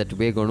they say that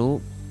we're going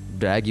to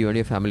drag you and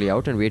your family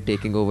out and we're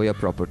taking over your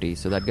property.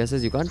 So that guy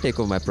says, you can't take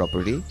over my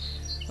property,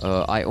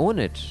 I own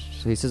it.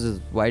 So he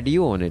says, why do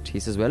you own it? He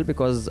says, well,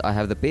 because I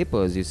have the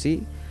papers, you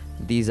see,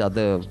 these are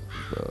the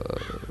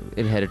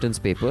inheritance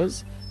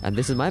papers and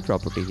this is my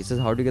property. He says,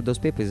 how do you get those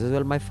papers? He says,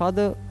 well, my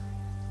father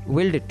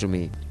willed it to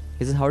me.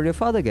 He says, how did your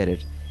father get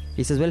it?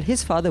 He says, well,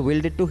 his father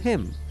willed it to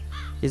him.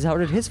 He says, how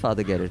did his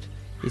father get it?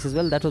 He says,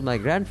 well, that was my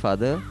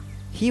grandfather,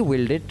 he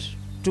willed it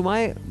to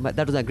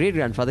that was my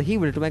great-grandfather, he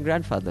willed it to my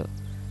grandfather.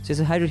 So he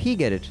says, how did he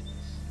get it?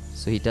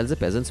 So he tells the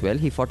peasants, well,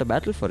 he fought a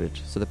battle for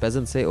it. So the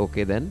peasants say,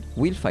 okay, then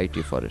we'll fight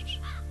you for it.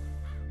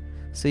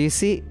 So you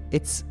see,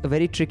 it's a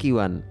very tricky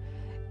one.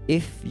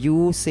 If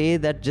you say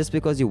that just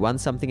because you won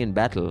something in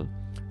battle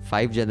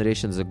 5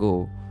 generations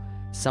ago,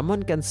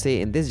 someone can say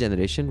in this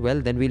generation,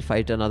 well, then we'll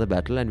fight another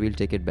battle and we'll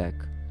take it back.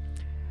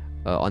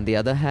 On the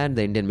other hand,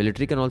 the Indian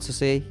military can also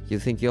say, you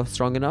think you're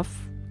strong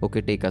enough? Okay,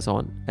 take us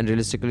on. And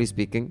realistically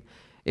speaking,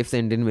 if the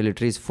Indian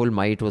military's full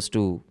might was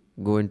to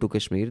go into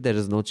Kashmir, there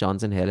is no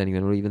chance in hell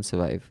anyone will even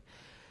survive.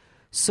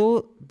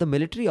 So the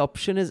military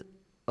option is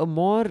a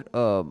more,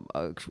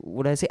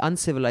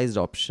 uncivilized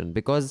option,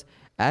 because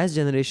as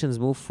generations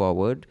move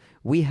forward,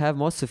 we have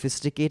more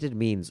sophisticated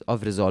means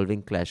of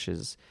resolving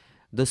clashes.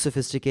 Those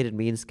sophisticated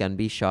means can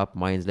be sharp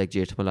minds like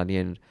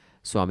Jethmalani and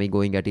Swami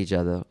going at each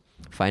other,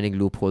 finding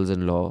loopholes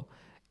in law,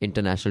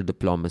 international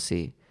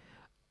diplomacy,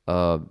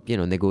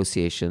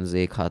 negotiations,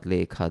 ek haath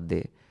le, ek haath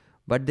de.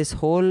 But this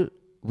whole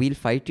we'll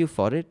fight you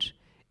for it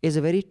is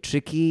a very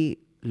tricky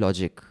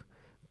logic,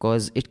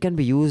 because it can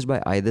be used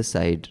by either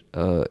side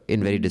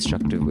in very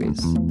destructive ways.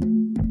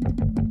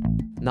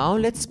 Now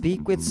let's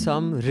speak with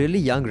some really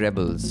young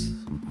rebels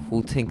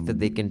who think that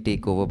they can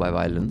take over by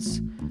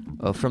violence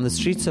from the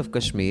streets of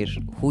Kashmir,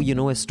 who you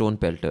know as stone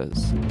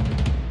pelters.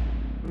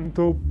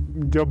 तो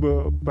जब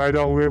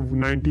पैदा हुए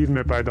 90s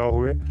में पैदा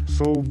हुए,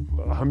 so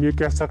हम ये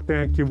कह सकते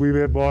हैं कि we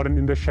were born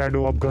in the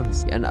shadow of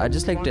guns. And I'd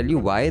just like to tell you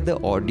why the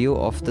audio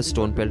of the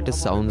stone pelters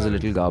sounds a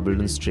little garbled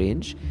and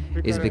strange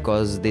is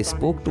because they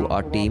spoke to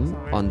our team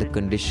on the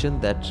condition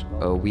that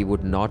we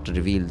would not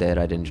reveal their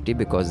identity,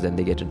 because then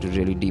they get into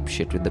really deep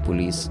shit with the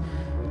police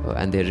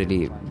and they're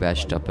really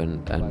bashed up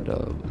and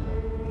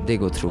they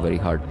go through a very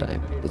hard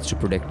time. It's to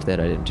protect their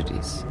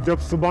identities. जब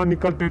सुबह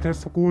निकलते थे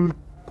school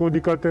को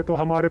निकलते तो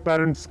हमारे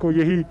parents को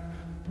यही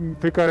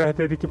फिक्र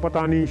रहते थे कि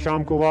पता नहीं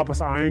शाम को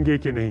वापस आएंगे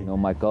कि नहीं.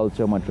 My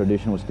culture, my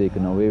tradition was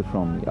taken away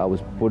from me. I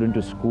was put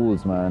into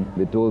schools, man.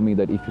 They told me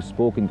that if you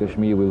spoke in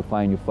Kashmir, we'll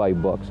fine you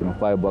 $5.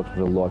 $5 was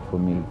a lot for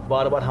me.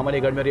 बार-बार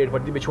हमारे घर में red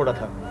पड़ती, मैं छोटा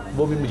था,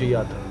 वो भी मुझे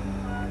याद था.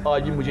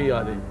 आज भी मुझे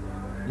याद है.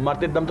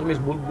 मरते दम तक मैं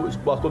इस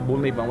बात को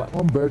भूल नहीं पाऊंगा.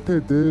 हम बैठे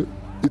थे,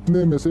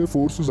 इतने में से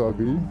फोर्सेस आ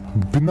गई,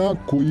 बिना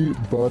कोई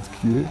बात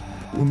किए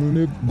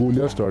उन्होंने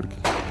गोलियां स्टार्ट की,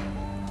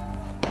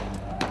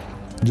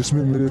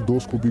 जिसमें मेरे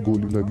दोस्त को भी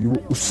गोली लगी. वो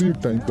उसी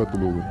टाइम कत्ल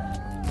हो गए.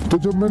 तो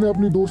जब मैंने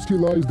अपनी दोस्त की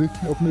लाश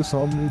देखी अपने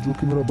सामने, जो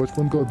कि मेरा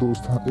बचपन का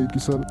दोस्त था, एक ही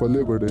साल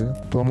पले बड़े हैं,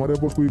 तो हमारे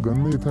पास कोई गन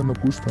नहीं था, न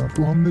कुछ था,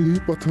 तो हमने यही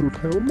पत्थर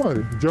उठाए और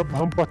मारे. जब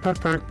हम पत्थर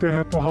फेंकते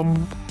हैं तो हम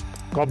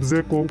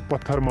कब्जे को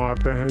पत्थर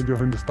मारते हैं जो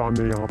हिंदुस्तान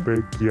ने यहाँ पे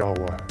किया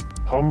हुआ है।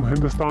 हम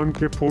हिंदुस्तान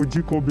के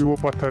फौजी को भी वो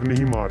पत्थर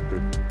नहीं मारते,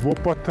 वो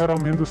पत्थर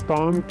हम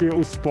हिंदुस्तान के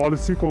उस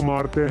पॉलिसी को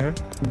मारते हैं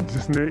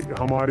जिसने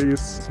हमारे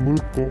इस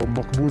मुल्क को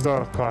मकबूजा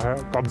रखा है,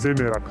 कब्जे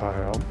में रखा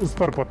है। हम उस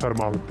पर पत्थर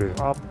मारते हैं।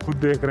 आप खुद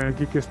देख रहे हैं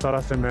कि किस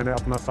तरह से मैंने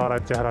अपना सारा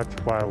चेहरा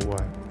छिपाया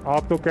हुआ है।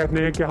 आप तो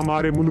कहते हैं कि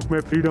हमारे मुल्क में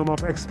फ्रीडम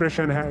ऑफ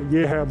एक्सप्रेशन है,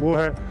 ये है, वो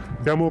है,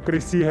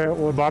 डेमोक्रेसी है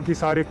और बाकी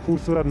सारे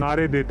खूबसूरत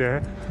नारे देते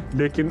हैं,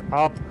 लेकिन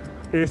आप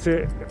ऐसे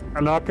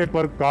इलाके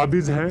पर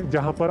काबिज हैं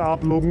जहां पर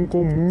आप लोगों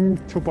को मुंह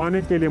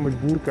छुपाने के लिए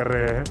मजबूर कर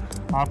रहे हैं।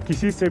 आप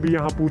किसी से भी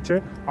यहाँ पूछे,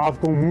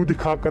 आपको मुंह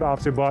दिखाकर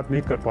आपसे बात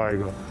नहीं कर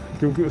पाएगा,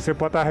 क्योंकि उसे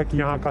पता है कि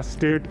यहाँ का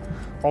स्टेट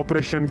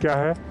ऑपरेशन क्या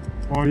है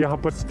और यहाँ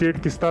पर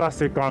स्टेट किस तरह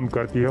से काम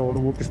करती है और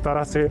वो किस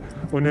तरह से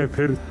उन्हें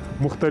फिर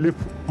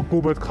मुख्तलिफ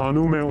हुकूमत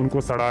खानों में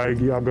उनको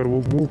सड़ाएगी अगर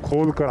वो मुंह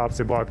खोल कर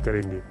आपसे बात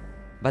करेंगे।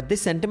 But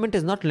this sentiment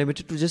is not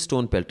limited to just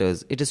stone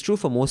pelters. It is true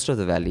for most of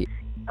the valley.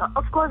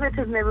 Of course, it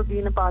has never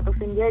been a part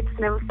of India. It's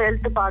never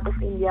felt a part of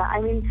India.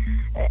 I mean,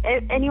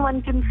 anyone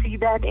can see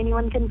that.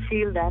 Anyone can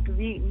feel that.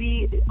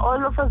 We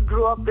all of us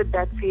grew up with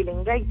that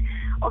feeling, right?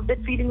 Of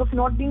that feeling of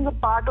not being a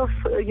part of,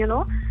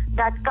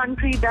 that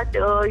country that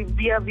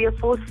we are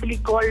forcefully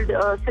called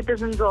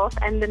citizens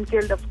of and then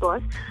killed, of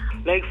course.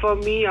 Like for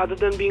me, other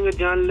than being a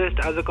journalist,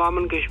 as a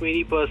common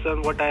Kashmiri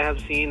person, what I have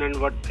seen and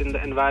what in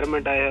the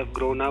environment I have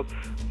grown up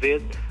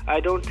with,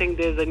 I don't think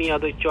there's any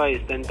other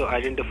choice than to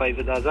identify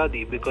with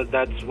Azadi, because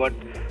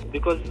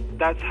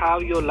that's how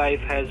your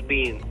life has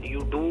been.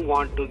 You do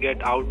want to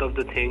get out of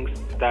the things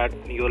that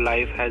your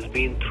life has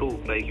been through.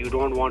 Like you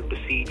don't want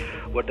to see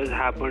what has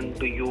happened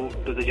to you,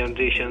 to the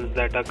generations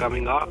that are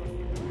coming up.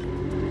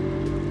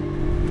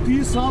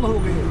 30 साल हो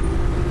गए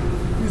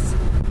इस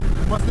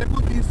मसले को,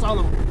 30 साल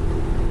हो गए।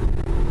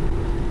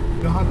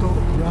 यहाँ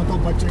तो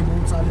बच्चे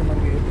बहुत सारे मर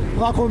गए,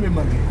 लाखों में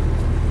मर गए।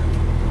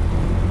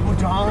 वो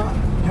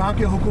यहाँ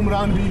के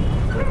हुक्मरान भी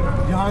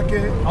यहाँ के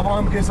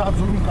अवाम के साथ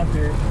जुल्म करते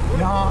हैं।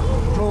 यहाँ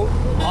जो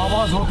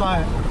आवाज़ होता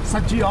है,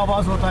 सच्ची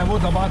आवाज़ होता है, वो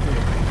दबाते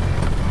हैं।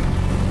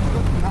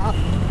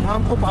 ना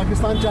हमको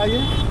पाकिस्तान चाहिए,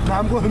 ना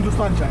हमको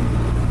हिंदुस्तान चाहिए।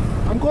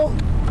 हमको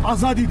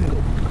आज़ादी दे दो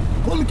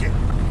खुल के।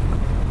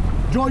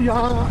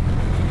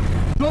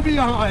 जो भी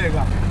यहाँ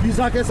आएगा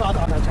वीज़ा के साथ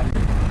आना चाहिए।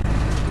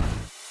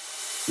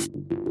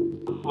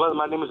 Well,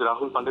 my name is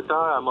Rahul Pandita.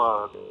 I'm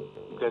a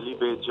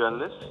Delhi-based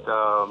journalist.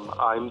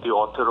 I'm the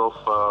author of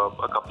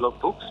a couple of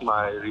books.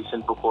 My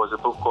recent book was a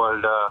book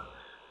called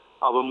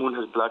Our Moon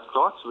Has Blood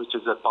Clots, which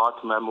is a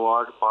part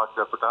memoir, part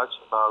reportage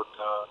about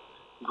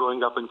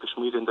growing up in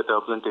Kashmir in the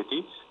turbulent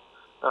 80s,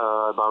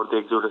 about the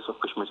exodus of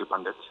Kashmiri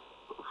Pandits.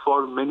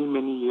 For many,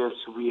 many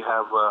years, we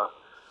have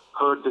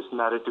heard this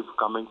narrative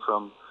coming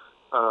from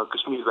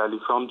Kashmir Valley,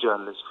 from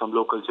journalists, from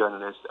local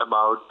journalists,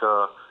 about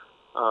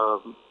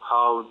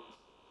how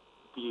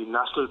the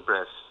national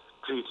press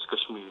treats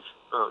Kashmir,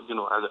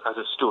 as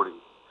a story,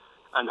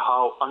 and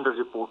how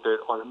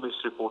underreported or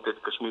misreported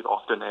Kashmir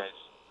often is.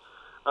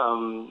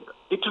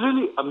 It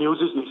really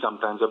amuses me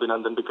sometimes,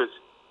 Abhinandan, because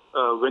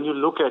when you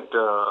look at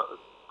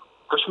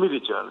Kashmiri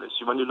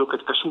journalists, when you look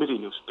at Kashmiri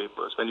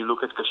newspapers, when you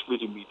look at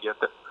Kashmiri media,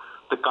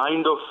 the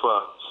kind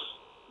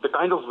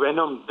of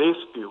venom they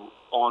spew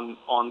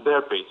on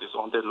their pages,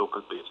 on their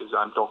local pages.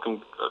 I'm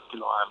talking,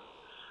 I'm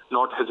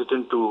not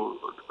hesitant to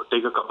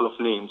take a couple of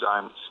names.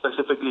 I'm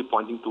specifically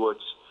pointing towards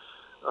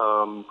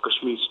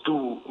Kashmir's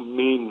two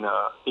main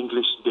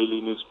English daily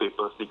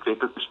newspapers, the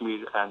Greater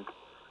Kashmir and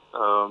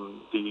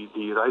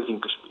the Rising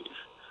Kashmir.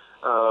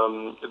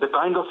 The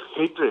kind of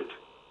hatred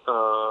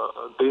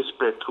they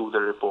spread through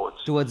the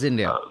reports towards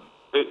India.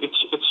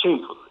 It's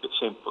shameful. It's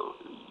shameful.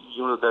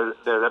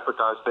 Their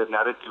reportage, their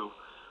narrative,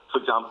 for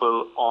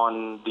example,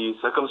 on the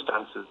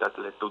circumstances that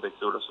led to the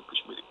exodus of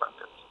Kashmiri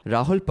Pandits.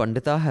 Rahul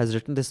Pandita has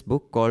written this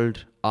book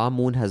called Our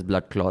Moon Has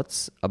Blood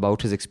Clots,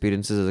 about his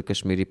experiences as a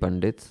Kashmiri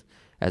Pandit,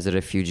 as a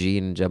refugee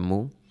in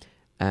Jammu,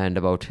 and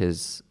about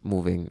his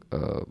moving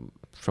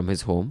from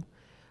his home.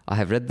 I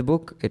have read the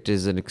book. It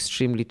is an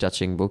extremely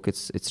touching book.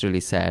 It's really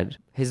sad.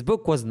 His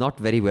book was not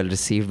very well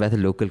received by the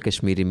local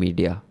Kashmiri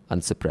media,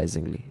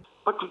 unsurprisingly.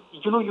 But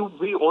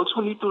we also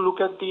need to look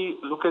at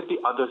the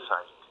other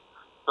side.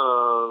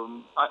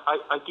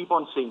 I keep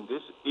on saying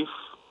this.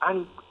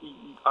 And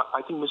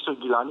I think Mr.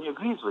 Gilani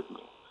agrees with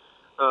me.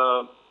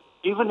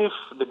 Even if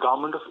the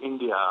government of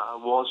India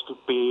was to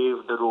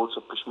pave the roads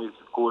of Kashmir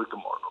with gold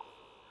tomorrow,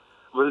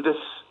 will this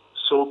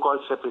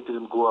so-called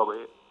separatism go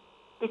away?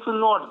 It will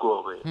not go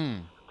away.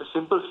 The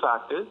simple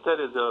fact is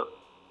there is a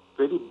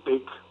very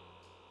big,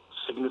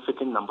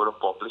 significant number of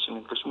population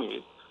in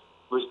Kashmir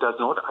which does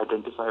not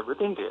identify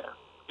with India.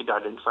 It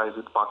identifies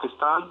with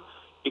Pakistan.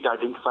 It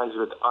identifies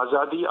with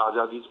Azadi.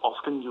 Azadi is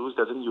often used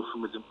as a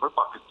euphemism for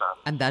Pakistan.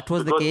 And that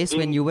was the case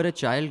when you were a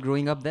child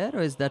growing up there,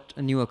 or is that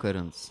a new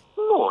occurrence?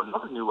 No,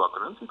 not a new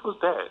occurrence. It was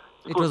there.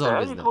 It was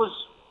always there.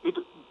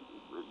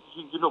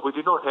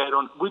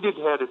 We did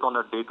hear it on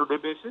a day-to-day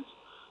basis.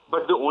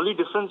 But the only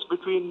difference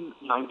between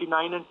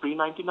 99 and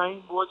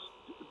pre-99 was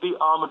the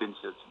armed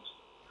insurgents.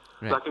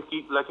 Right.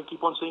 Like I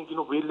keep on saying,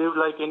 we live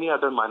like any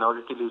other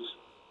minority lives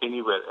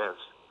anywhere else.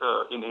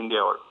 in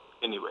India or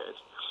anywhere.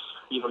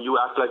 You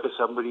act like a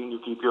submarine, you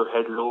keep your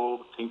head low,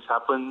 things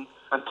happen,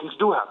 and things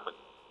do happen.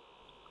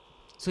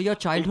 So your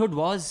childhood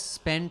was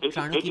spent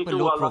trying to keep a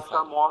low profile.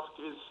 Al-Aqsa Mosque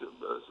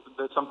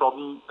there's some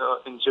problem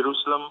in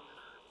Jerusalem.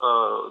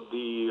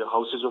 The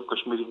houses of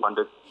Kashmiri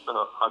Pandit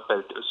are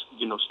pelted,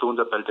 stones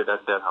are pelted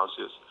at their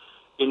houses.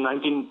 In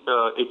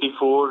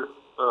 1984,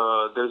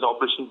 there's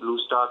Operation Blue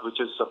Star, which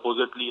is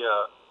supposedly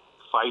a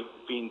fight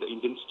between the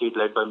Indian state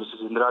led by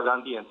Mrs. Indira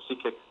Gandhi and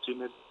Sikh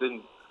extremists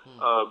in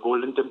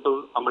Golden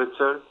Temple,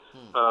 Amritsar.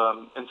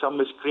 And some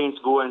miscreants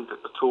go and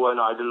throw an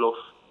idol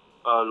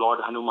of Lord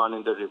Hanuman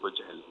in the river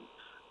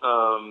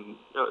Jhelum.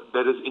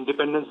 There is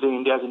Independence Day,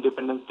 India's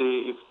Independence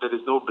Day. If there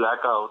is no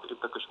blackout, if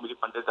the Kashmiri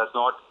Pandit does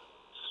not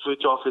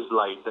switch off his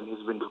light, then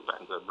his window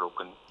panes are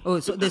broken. Oh,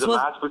 so there's a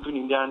match between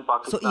India and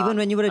Pakistan. So even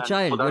when you were a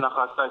child,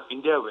 if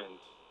India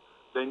wins,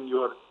 then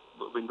your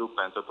window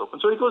panes are broken.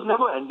 So it was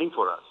never ending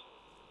for us.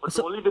 But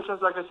the only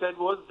difference, like I said,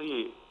 was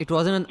it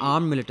wasn't an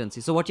armed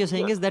militancy. So what you're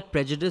saying is that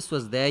prejudice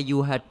was there.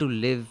 You had to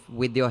live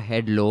with your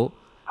head low.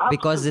 Absolutely.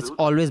 Because it's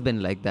always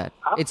been like that.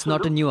 Absolutely. It's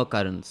not a new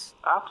occurrence.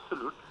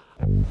 Absolutely.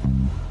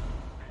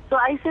 So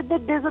I said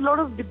that there's a lot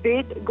of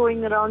debate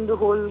going around the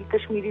whole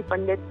Kashmiri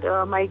Pandit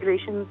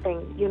migration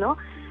thing,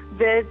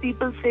 where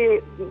people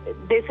say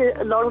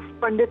a lot of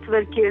Pandits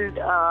were killed,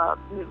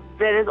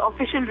 whereas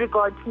official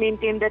records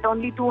maintain that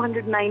only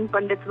 209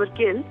 Pandits were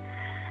killed,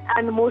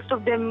 and most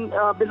of them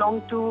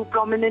belong to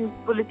prominent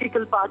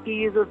political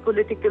parties or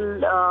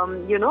political,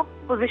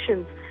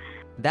 positions.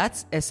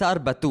 That's S.R.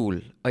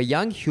 Batul, a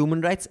young human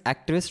rights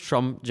activist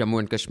from Jammu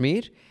and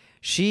Kashmir.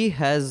 She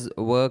has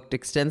worked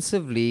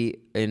extensively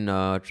in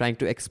trying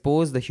to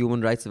expose the human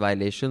rights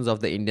violations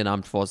of the Indian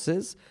Armed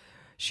Forces.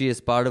 She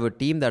is part of a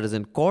team that is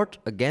in court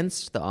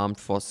against the armed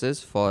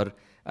forces for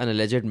an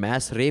alleged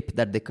mass rape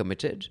that they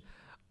committed.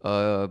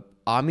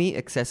 Army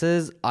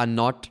excesses are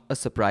not a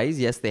surprise.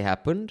 Yes, they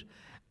happened.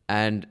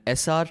 And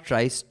SR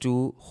tries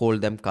to hold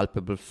them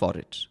culpable for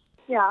it.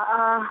 Yeah,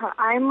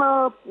 I'm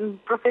a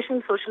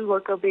professional social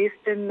worker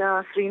based in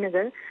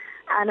Srinagar.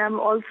 And I'm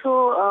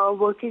also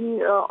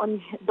working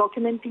on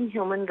documenting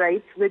human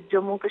rights with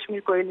Jammu Kashmir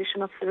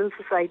Coalition of Civil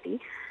Society.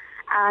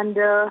 And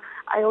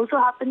I also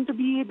happen to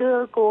be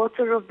the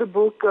co-author of the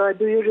book,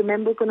 Do You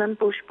Remember Kunan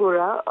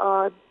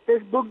Poshpura?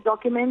 This book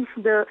documents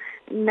the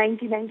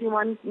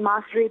 1991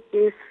 mass rape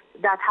case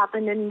that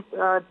happened in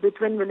the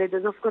twin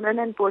villages of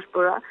Kunan and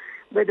Poshpura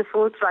by the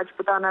 4th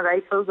Rajputana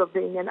Rifles of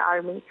the Indian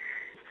Army.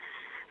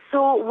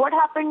 So what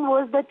happened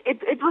was that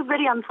it was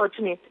very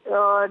unfortunate.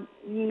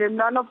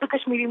 None of the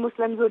Kashmiri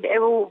Muslims would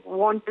ever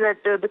want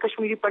that the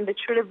Kashmiri Pandit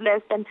should have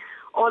left, and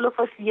all of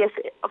us, yes,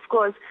 of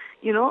course,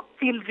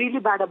 feel really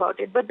bad about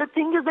it. But the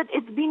thing is that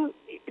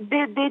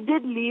they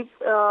did leave,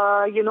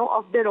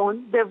 of their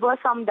own. There were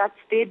some that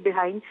stayed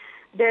behind.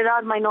 There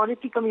are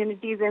minority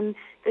communities in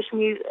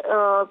Kashmir,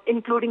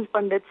 including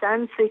Pandits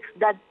and Sikhs,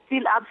 that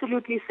feel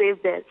absolutely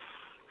safe there.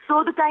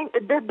 So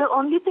the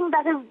only thing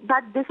that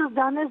this has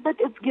done is that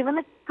it's given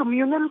a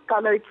communal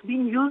color. It's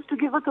being used to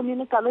give a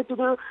communal color to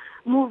the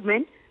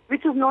movement,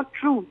 which is not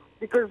true.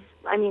 Because,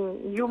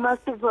 you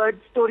must have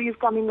heard stories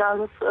coming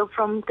out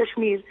from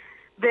Kashmir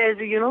where,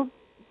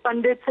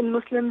 Pandits and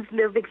Muslims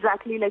live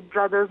exactly like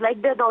brothers,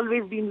 like they'd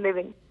always been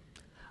living.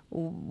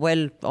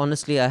 Well,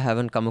 honestly, I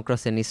haven't come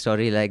across any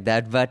story like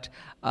that. But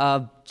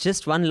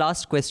just one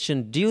last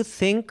question. Do you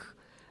think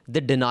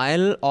the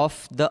denial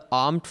of the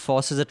armed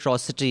forces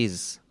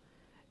atrocities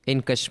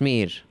in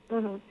Kashmir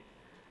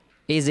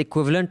is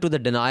equivalent to the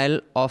denial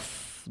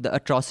of the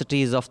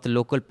atrocities of the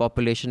local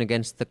population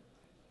against the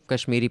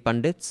Kashmiri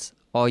Pandits?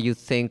 Or you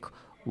think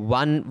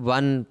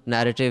one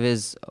narrative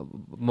is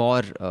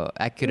more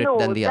accurate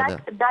than the other?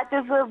 That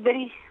is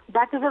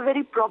a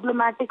very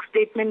problematic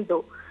statement,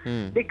 though.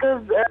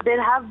 Because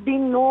there have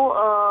been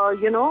no,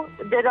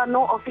 there are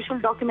no official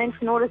documents,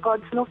 no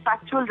records, no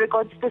factual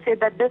records to say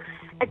that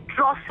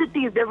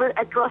there were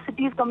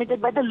atrocities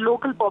committed by the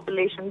local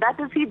population. That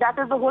is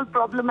the whole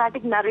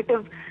problematic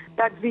narrative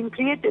that's been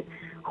created.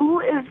 Who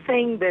is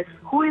saying this?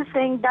 Who is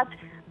saying that?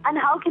 And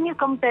how can you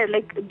compare?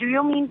 Do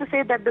you mean to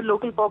say that the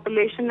local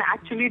population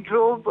actually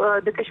drove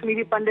the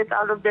Kashmiri Pandits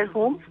out of their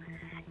homes?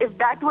 If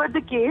that were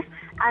the case,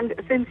 and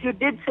since you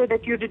did say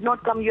that you have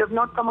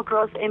not come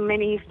across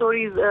many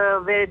stories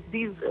where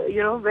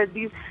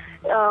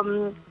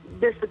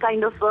this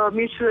kind of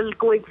mutual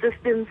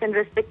coexistence and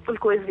respectful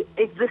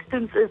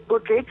coexistence is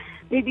portrayed,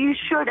 maybe you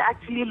should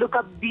actually look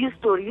up these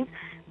stories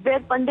where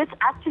Pandits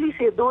actually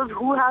say, those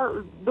who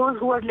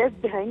are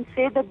left behind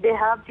say that they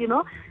have,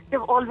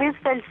 they've always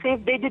felt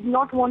safe. They did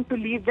not want to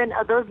leave when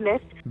others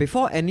left.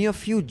 Before any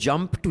of you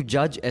jump to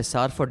judge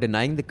SR for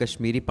denying the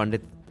Kashmiri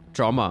Pandit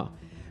trauma,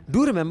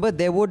 do remember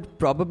there would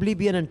probably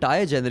be an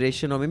entire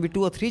generation or maybe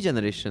 2 or 3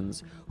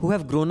 generations who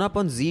have grown up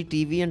on Zee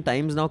TV and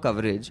Times Now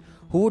coverage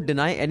who would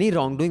deny any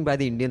wrongdoing by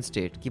the Indian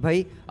state. कि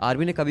भाई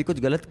army ने कभी कुछ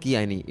गलत किया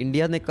ही नहीं,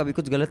 India ने कभी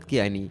कुछ गलत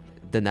किया ही नहीं.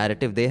 The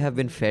narrative they have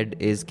been fed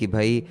is कि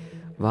भाई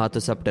वहाँ तो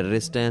सब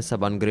टेररिस्ट हैं,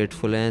 सब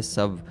अनग्रेटफुल हैं,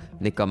 सब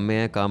निकम्मे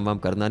हैं, काम वाम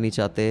करना नहीं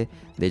चाहते.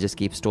 They just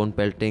keep stone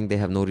pelting, they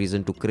have no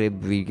reason to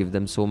crib, we give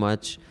them so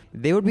much.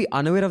 They would be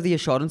unaware of the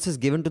assurances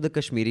given to the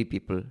Kashmiri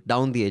people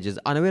down the ages,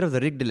 unaware of the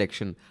rigged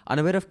election,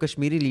 unaware of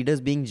Kashmiri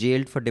leaders being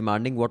jailed for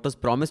demanding what was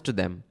promised to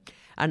them,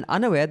 and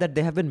unaware that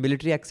there have been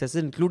military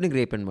excesses, including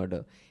rape and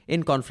murder,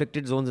 in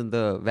conflicted zones in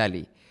the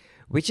valley.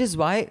 Which is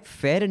why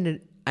fair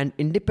and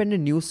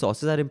independent news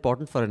sources are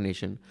important for a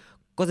nation,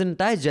 because an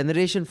entire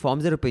generation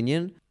forms their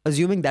opinion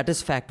assuming that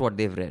is fact what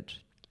they've read.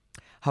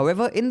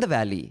 However, in the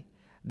valley,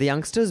 the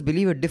youngsters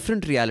believe a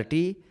different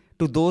reality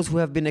to those who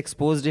have been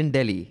exposed in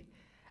Delhi,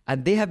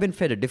 and they have been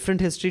fed a different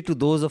history to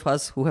those of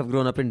us who have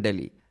grown up in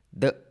Delhi.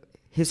 The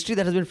history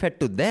that has been fed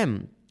to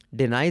them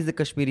denies the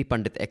Kashmiri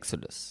Pandit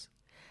exodus.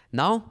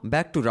 Now,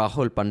 back to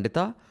Rahul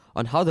Pandita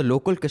on how the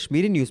local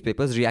Kashmiri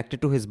newspapers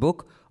reacted to his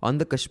book on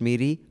the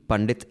Kashmiri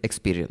Pandit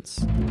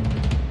experience.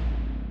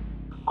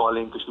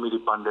 Calling Kashmiri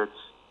Pandits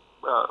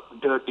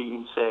dirty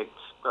insects,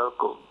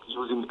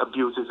 using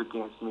abuses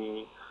against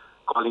me,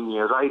 calling me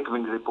a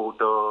right-wing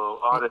reporter,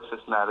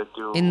 RSS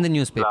narrative. In the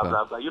newspaper. Blah,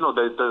 blah, blah. You know,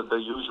 the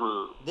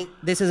usual.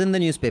 This is in the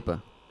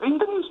newspaper. In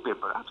the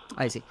newspaper, absolutely.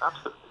 I see.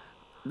 Absolutely.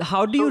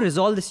 How do you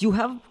resolve this? You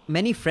have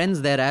many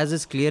friends there, as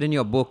is clear in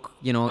your book.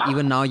 You know,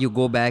 even now you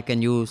go back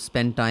and you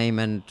spend time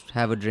and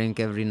have a drink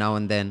every now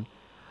and then.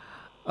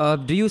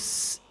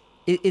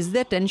 Is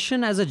there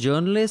tension as a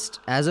journalist,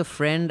 as a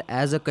friend,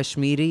 as a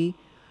Kashmiri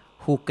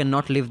who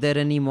cannot live there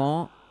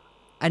anymore?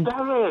 And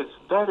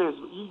There is.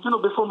 You know,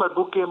 before my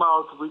book came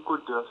out, we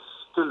could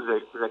still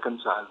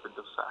reconcile with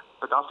the fact.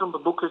 But after my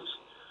book has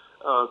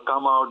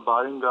come out,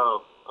 barring a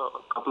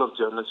couple of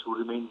journalists who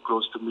remain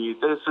close to me,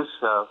 there is this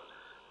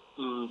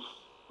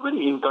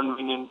very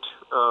inconvenient,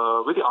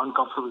 very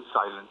uncomfortable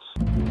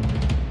silence.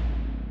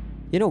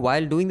 you know,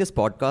 while doing this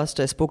podcast,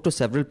 I spoke to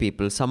several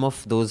people. Some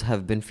of those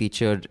have been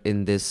featured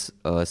in this.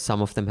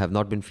 Some of them have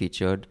not been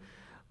featured.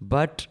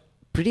 But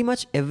pretty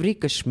much every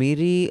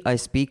Kashmiri I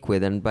speak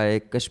with, and by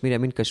Kashmiri I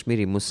mean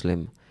Kashmiri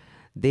Muslim,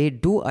 they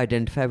do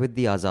identify with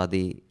the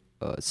Azadi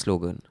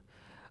slogan.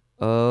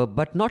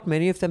 But not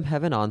many of them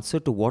have an answer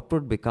to what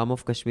would become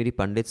of Kashmiri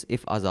Pandits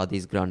if Azadi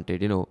is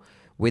granted, you know,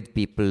 with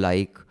people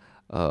like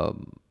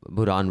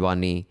Burhan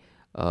Wani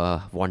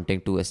wanting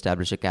to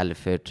establish a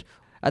caliphate.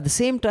 At the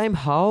same time,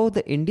 how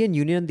the Indian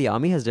Union and the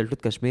army has dealt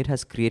with Kashmir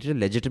has created a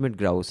legitimate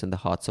grouse in the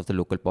hearts of the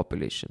local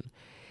population.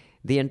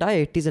 The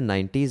entire 80s and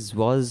 90s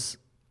was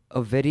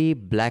a very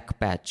black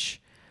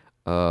patch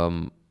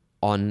on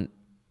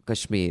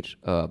Kashmir,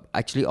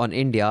 actually on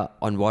India,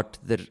 on what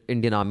the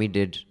Indian army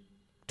did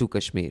to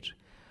Kashmir.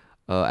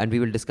 And we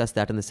will discuss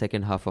that in the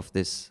second half of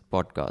this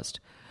podcast.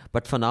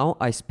 But for now,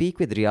 I speak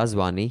with Riaz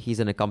Wani.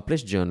 He's an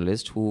accomplished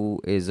journalist who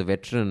is a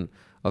veteran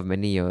of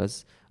many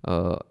years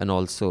and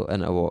also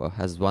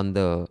has won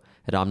the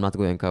Ramnath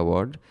Goenka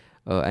Award.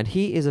 And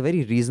he is a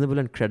very reasonable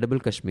and credible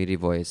Kashmiri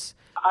voice.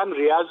 I'm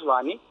Riaz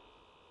Wani.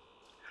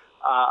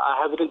 I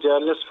have been a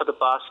journalist for the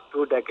past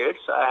 2 decades.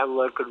 I have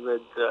worked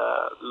with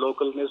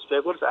local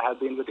newspapers. I have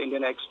been with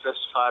Indian Express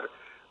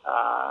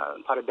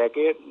for a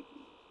decade,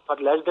 for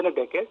less than a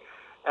decade.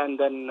 And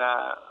then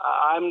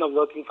I'm now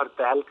working for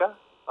Tehelka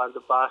for the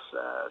past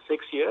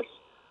 6 years.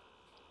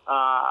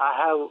 I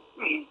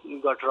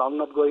have got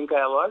Ramnath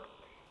Goenka Award.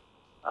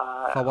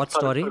 For what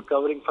story?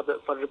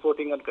 For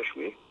reporting on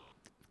Kashmir.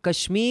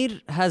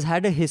 Kashmir has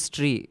had a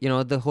history, you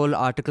know, the whole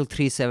Article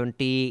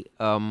 370,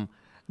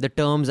 the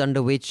terms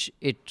under which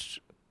it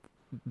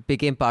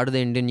became part of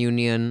the Indian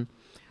Union.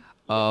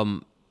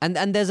 And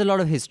there's a lot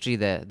of history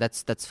there.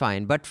 That's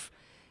fine. But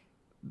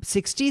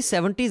 60s,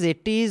 70s,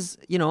 80s,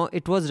 you know,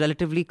 it was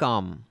relatively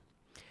calm.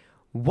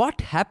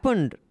 What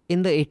happened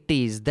in the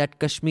 80s that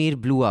Kashmir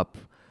blew up?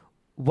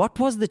 What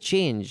was the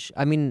change?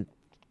 I mean,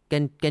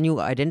 can you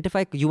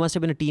identify? You must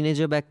have been a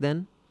teenager back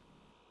then.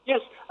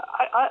 Yes,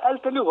 I'll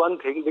tell you one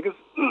thing, because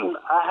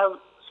I have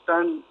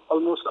spent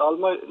almost all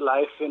my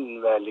life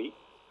in Valley.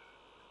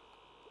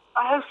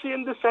 I have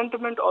seen the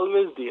sentiment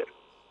always there.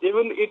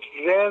 Even it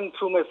ran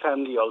through my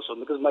family also,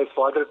 because my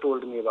father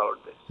told me about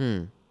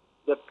this.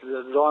 That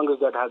the wrongs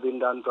that have been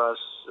done to us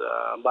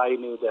by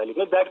New Delhi,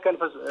 that kind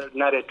of a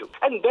narrative.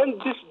 And then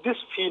this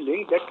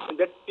feeling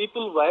that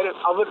people were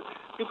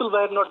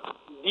not,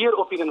 their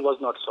opinion was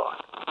not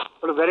sought.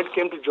 But when it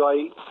came to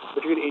join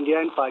between India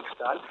and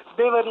Pakistan,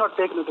 they were not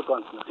taken into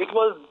consideration. It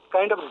was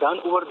kind of done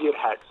over their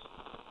heads.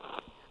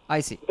 I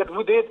see.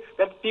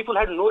 That people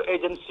had no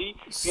agency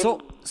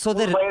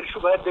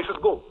where they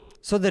should go.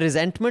 So the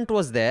resentment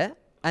was there,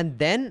 and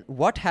then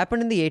what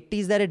happened in the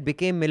 80s that it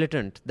became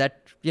militant?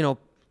 That, you know,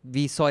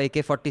 we saw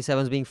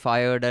AK-47s being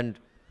fired and,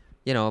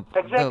 you know,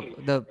 exactly.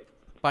 the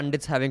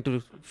Pandits having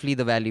to flee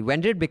the valley.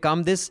 When did it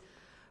become this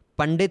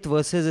Pandit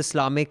versus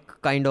Islamic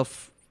kind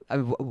of...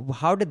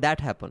 how did that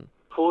happen?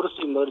 Force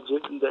emerged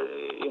in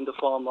the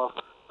form of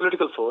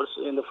political force,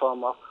 in the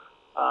form of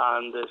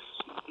this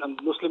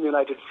Muslim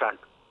United Front.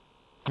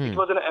 It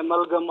was an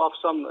amalgam of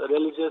some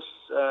religious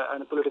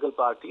and political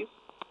parties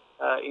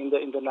in the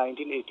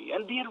 1980s,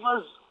 and there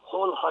was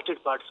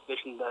wholehearted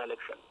participation in the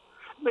election.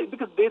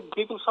 because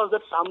people saw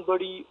that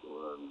somebody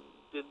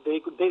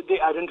they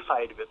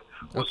identified with,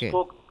 who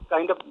spoke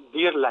kind of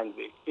their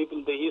language.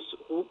 People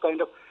who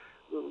kind of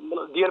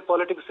their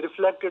politics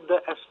reflected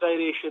the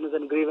aspirations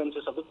and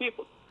grievances of the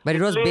people. But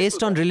it was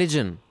based on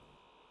religion.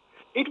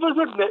 It was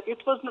not.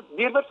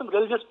 There were some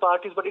religious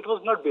parties, but it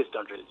was not based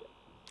on religion.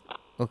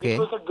 Okay. It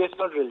was not based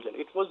on religion.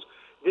 It was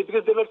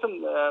because there were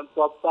some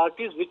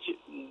parties which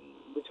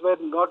were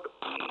not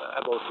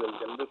about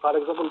religion. For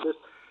example, this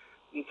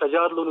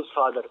Sajjad Lonu's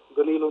father,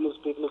 Ghani Lonu's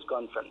People's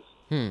Conference.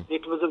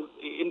 It was an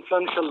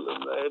influential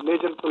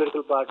major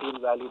political party in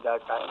Valley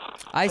that time.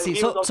 I see.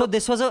 So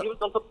this was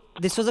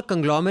a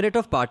conglomerate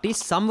of parties.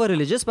 Some were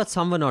religious, but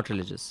some were not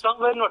religious. Some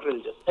were not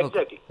religious.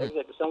 Exactly.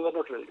 Some were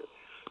not religious.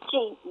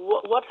 So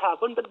what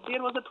happened? That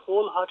there was a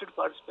wholehearted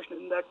participation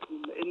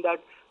in that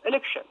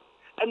election,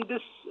 and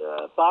this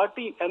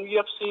party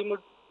MUF seemed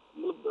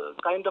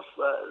kind of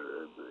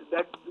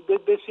that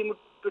they seemed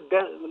to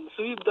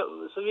sweep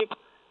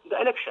the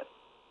election.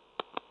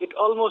 It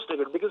almost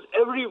did, because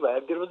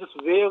everywhere there was this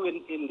wave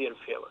in their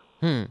favor.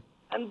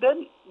 And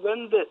then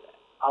when the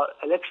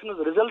election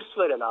results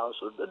were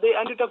announced, they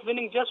ended up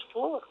winning just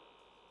four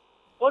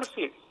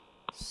seats.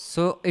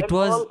 So it and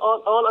was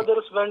all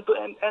others went to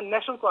a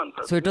national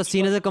conference. So it was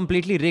seen as a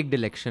completely rigged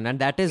election, and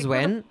that is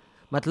when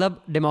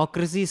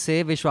democracy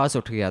se vishwas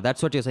utھ gaya.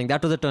 That's what you're saying.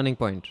 That was a turning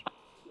point.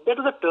 That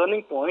was a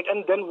turning point,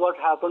 and then what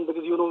happened?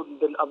 Because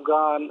then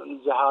Afghan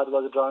jihad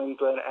was drawing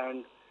to an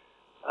end.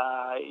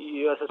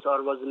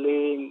 USSR was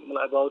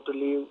about to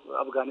leave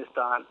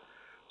Afghanistan.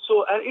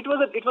 So, and it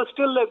was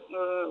still the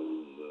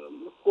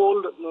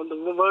world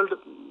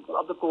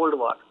of the Cold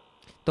War.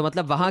 तो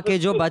वहाँ के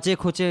जो बचे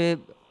खुचे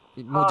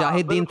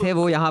मुजाहिदीन थे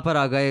वो यहाँ पर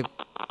आ गए.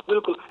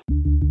 बिल्कुल.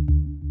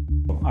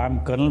 I'm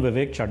Colonel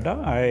Vivek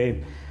Chadda.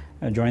 I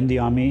joined the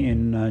army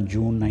in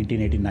June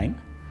 1989.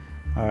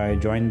 I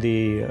joined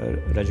the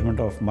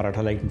regiment of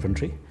Maratha Light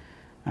Infantry,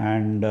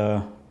 and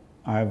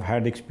I've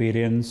had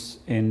experience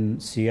in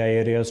CI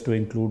areas to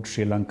include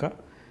Sri Lanka,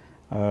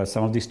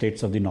 some of the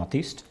states of the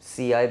Northeast.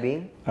 CI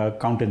being?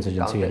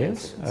 Counterinsurgency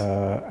areas,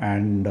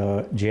 and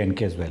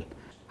JNK as well.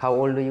 How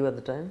old were you at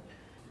the time?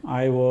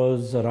 I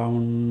was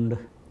around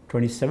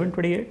 27,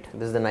 28.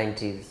 This is the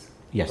 90s?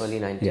 Yes.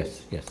 Early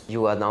 90s? Yes.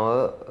 You are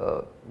now,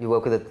 you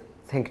work with a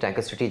think tank,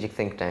 a strategic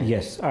think tank.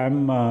 Yes,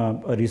 I'm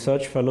a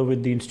research fellow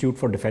with the Institute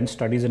for Defense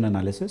Studies and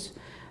Analysis.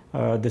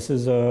 This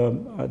is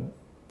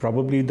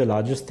probably the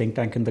largest think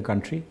tank in the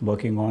country,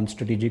 working on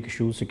strategic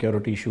issues,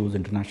 security issues,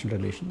 international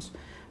relations,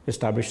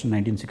 established in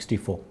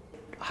 1964.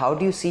 How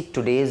do you see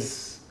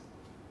today's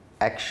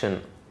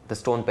action, the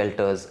stone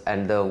pelters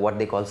and the what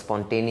they call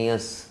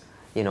spontaneous,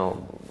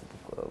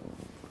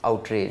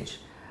 outrage,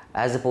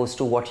 as opposed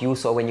to what you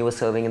saw when you were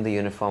serving in the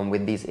uniform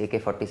with these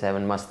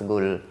AK-47, Mast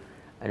Gul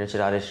and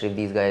Chirare Sharif,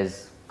 these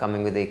guys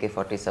coming with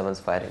AK-47s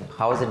firing?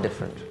 How is it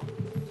different?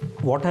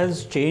 What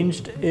has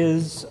changed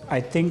is, I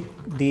think,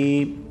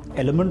 the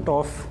element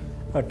of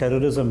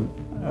terrorism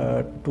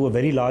to a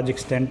very large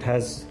extent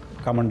has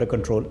come under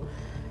control.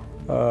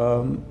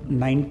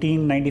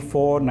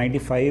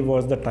 1994-95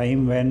 was the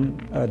time when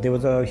there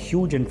was a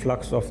huge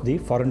influx of the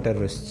foreign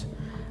terrorists,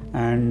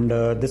 and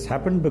this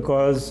happened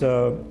because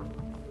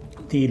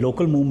the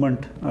local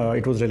movement,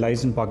 it was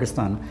realized in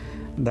Pakistan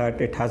that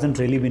it hasn't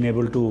really been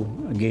able to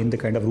gain the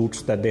kind of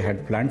roots that they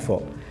had planned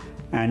for.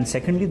 And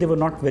secondly, they were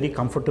not very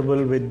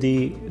comfortable with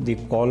the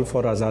call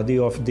for Azadi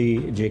of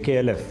the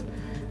JKLF,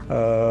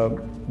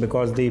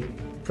 because the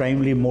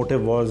primary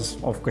motive was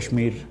of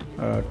Kashmir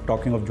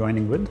talking of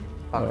joining with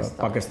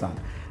Pakistan,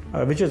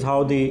 which is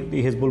how the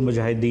Hizbul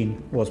Mujahideen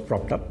was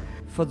propped up.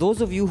 For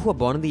those of you who are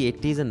born in the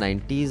 80s and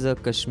 90s, a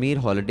Kashmir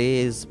holiday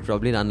is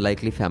probably an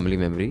unlikely family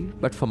memory.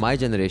 But for my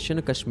generation,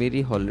 a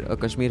Kashmir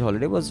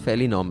holiday was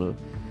fairly normal.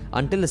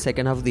 Until the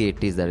second half of the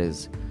 80s, that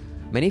is.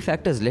 Many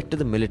factors led to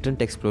the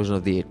militant explosion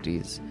of the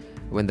 80s,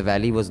 when the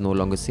valley was no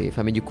longer safe.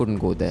 I mean, you couldn't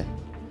go there.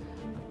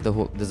 The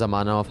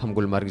zamana of hum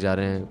Gulmarg ja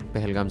rahe hain,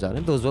 Pahalgam ja rahe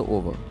hain, those were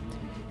over.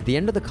 The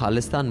end of the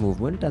Khalistan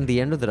movement and the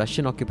end of the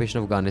Russian occupation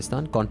of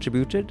Afghanistan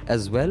contributed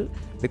as well,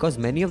 because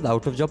many of the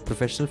out-of-job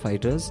professional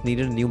fighters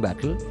needed a new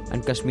battle,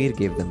 and Kashmir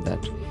gave them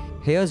that.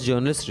 Here's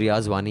journalist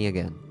Riaz Wani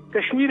again.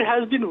 Kashmir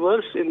has been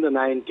worse in the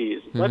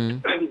 90s, but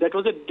that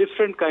was a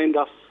different kind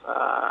of,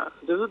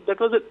 that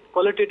was a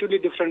qualitatively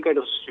different kind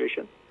of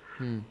situation.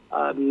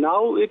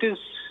 Now it is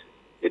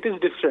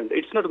different.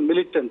 It's not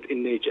militant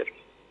in nature.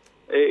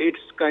 It's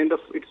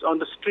on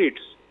the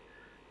streets.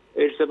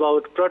 It's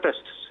about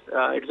protests.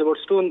 It's about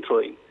stone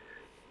throwing.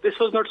 This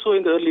was not so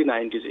in the early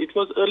 90s. It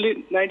was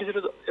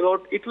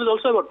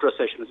also about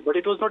processions, but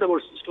it was not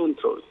about stone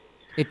throwing.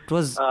 It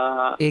was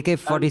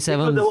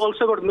AK-47. It was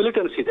also about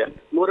militancy then,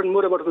 more and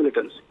more about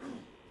militancy.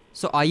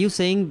 So are you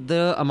saying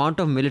the amount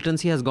of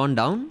militancy has gone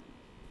down?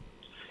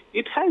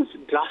 It has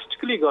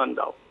drastically gone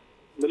down.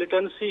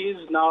 Militancy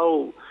is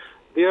now,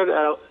 there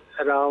are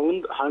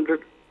around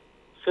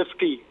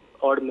 150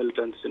 odd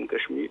militants in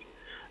Kashmir,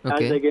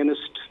 as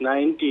against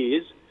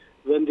 90s,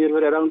 when there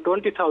were around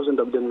 20,000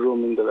 of them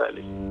roaming the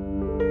valley.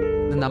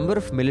 The number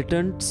of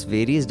militants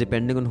varies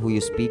depending on who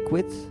you speak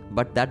with,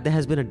 but that there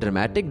has been a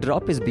dramatic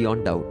drop is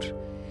beyond doubt.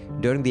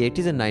 During the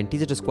 80s and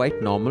 90s, it was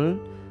quite normal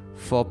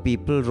for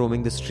people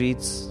roaming the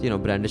streets,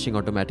 brandishing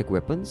automatic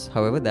weapons.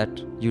 However,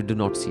 that you do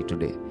not see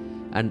today.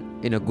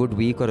 And in a good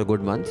week or a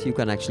good month, you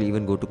can actually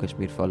even go to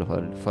Kashmir for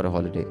a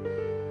holiday.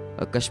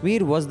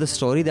 Kashmir was the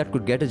story that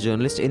could get a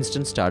journalist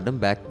instant stardom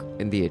back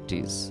in the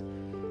 80s.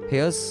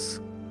 Here's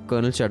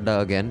Colonel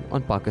Chadda again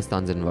on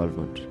Pakistan's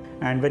involvement.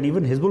 And when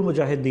even Hizbul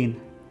Mujahideen,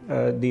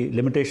 the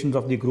limitations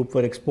of the group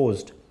were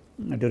exposed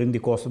during the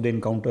course of the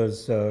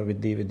encounters with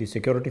the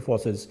security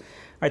forces,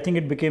 I think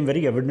it became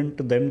very evident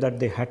to them that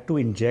they had to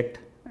inject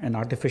an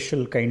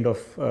artificial kind of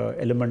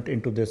element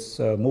into this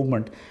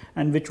movement,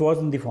 and which was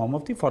in the form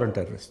of the foreign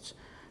terrorists.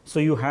 So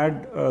you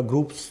had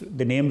groups,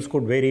 the names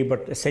could vary,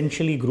 but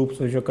essentially groups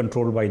which were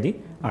controlled by the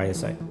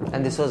ISI.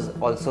 And this was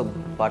also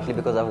partly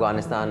because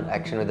Afghanistan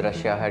action with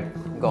Russia had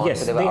gone, yes,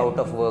 so they were out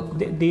of work.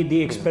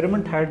 The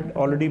experiment had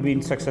already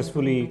been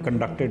successfully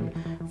conducted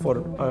for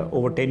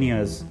over 10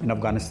 years in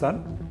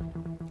Afghanistan.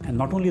 And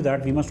not only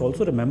that, we must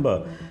also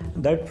remember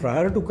that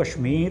prior to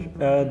Kashmir,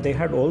 they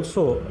had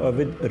also,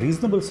 with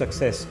reasonable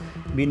success,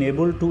 been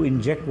able to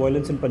inject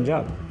violence in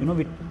Punjab.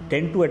 We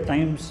tend to at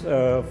times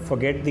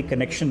forget the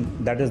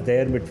connection that is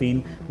there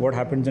between what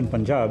happens in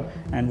Punjab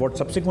and what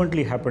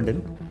subsequently happened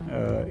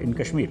in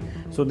Kashmir.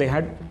 So they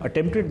had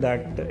attempted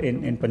that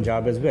in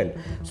Punjab as well.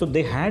 So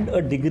they had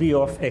a degree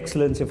of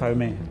excellence, if I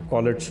may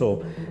call it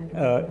so,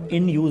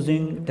 in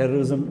using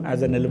terrorism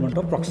as an element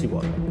of proxy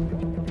war.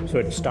 So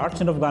it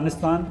starts in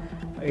Afghanistan,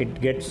 it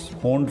gets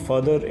honed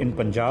further in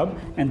Punjab,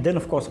 and then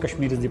of course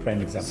Kashmir is the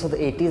prime example. So the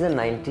 80s and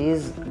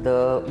 90s,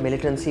 the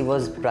militancy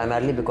was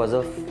primarily because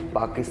of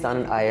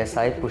Pakistan and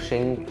ISI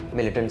pushing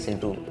militants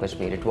into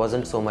Kashmir. It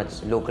wasn't so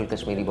much local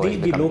Kashmiri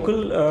boys. The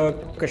local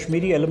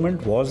Kashmiri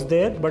element was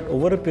there, but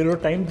over a period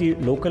of time the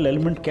local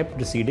element kept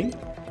receding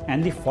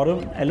and the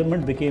foreign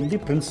element became the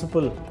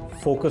principal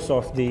focus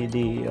of the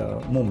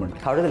movement.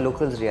 How did the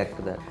locals react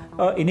to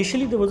that?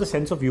 Initially there was a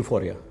sense of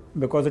euphoria,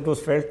 because it was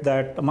felt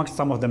that, amongst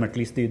some of them at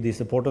least, the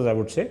supporters I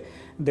would say,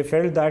 they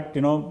felt that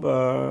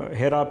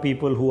here are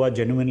people who are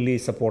genuinely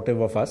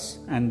supportive of us,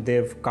 and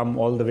they've come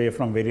all the way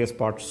from various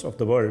parts of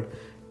the world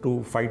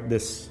to fight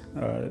this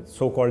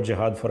so-called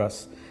jihad for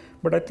us.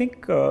 But I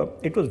think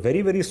it was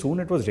very, very soon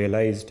it was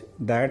realized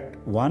that,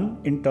 one,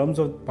 in terms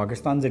of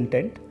Pakistan's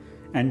intent,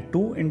 and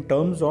two, in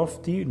terms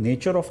of the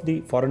nature of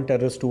the foreign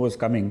terrorist who was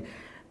coming,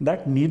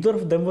 that neither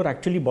of them were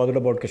actually bothered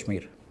about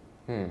Kashmir.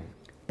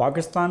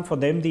 Pakistan, for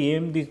them, the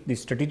aim, the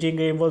strategic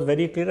aim was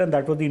very clear, and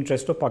that was the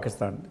interest of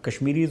Pakistan.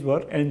 Kashmiris were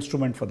an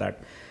instrument for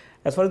that.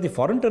 As far as the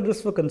foreign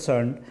terrorists were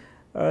concerned,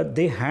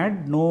 they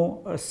had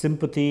no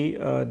sympathy.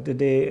 Or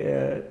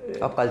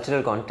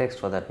cultural context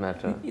for that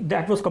matter.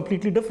 That was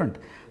completely different.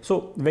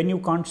 So when you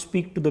can't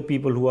speak to the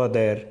people who are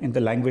there in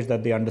the language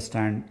that they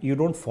understand, you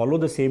don't follow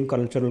the same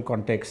cultural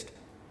context.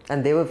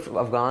 And they were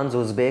Afghans,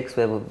 Uzbeks,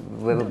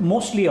 were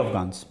mostly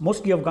Afghans.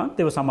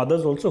 There were some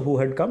others also who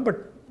had come,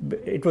 but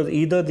it was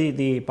either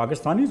the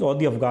Pakistanis or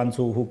the Afghans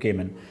who came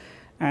in.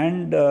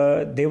 And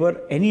there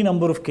were any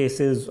number of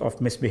cases of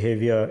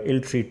misbehavior, ill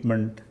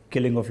treatment,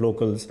 killing of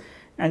locals.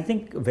 And I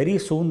think very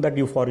soon that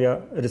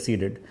euphoria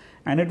receded.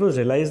 And it was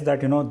realized that,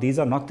 these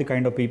are not the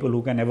kind of people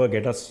who can ever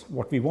get us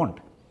what we want.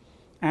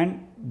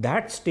 And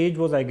that stage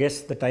was, I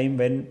guess, the time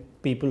when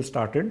people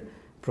started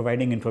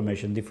providing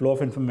information. The flow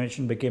of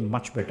information became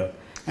much better.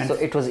 And so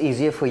it was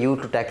easier for you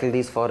to tackle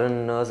these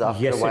foreigners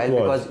after a while,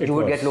 because you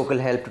would get local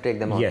help to take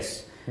them on.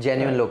 Yes.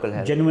 Genuine local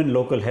help. Genuine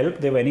local help.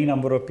 There were any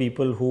number of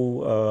people who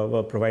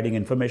were providing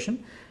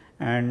information.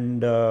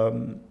 And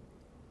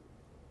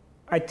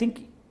I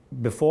think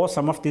before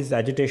some of these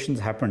agitations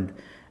happened,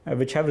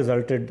 which have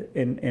resulted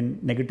in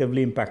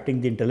negatively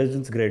impacting the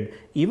intelligence grid,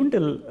 even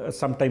till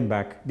some time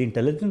back, the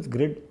intelligence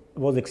grid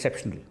was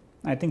exceptional.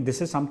 I think this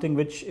is something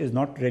which is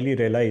not really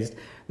realized,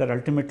 that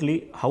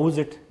ultimately, how is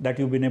it that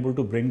you've been able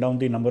to bring down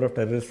the number of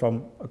terrorists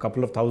from a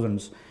couple of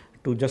thousands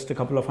to just a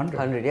couple of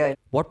hundred? Yeah.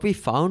 What we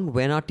found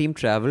when our team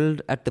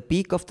travelled at the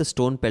peak of the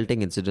stone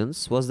pelting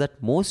incidents was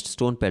that most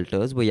stone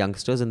pelters were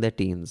youngsters in their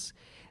teens.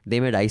 They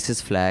made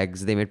ISIS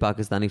flags, they made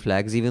Pakistani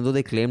flags, even though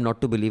they claimed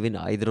not to believe in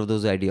either of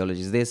those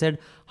ideologies. They said,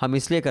 "Hum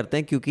isliye karte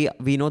hain kyunki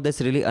we know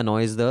this really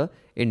annoys the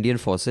Indian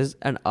forces,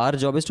 and our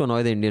job is to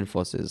annoy the Indian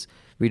forces.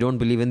 We don't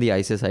believe in the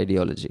ISIS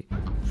ideology."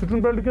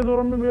 Stone belt के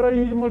दौरान में मेरा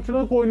यही मकसद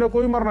है, कोई ना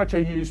कोई मरना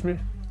चाहिए इसमें,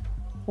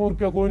 और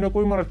क्या कोई ना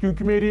कोई मरना,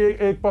 क्योंकि मेरी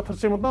एक पत्थर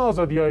से मतलब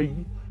आज़ादी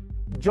आएगी.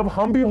 जब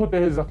हम भी होते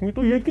हैं जख्मी,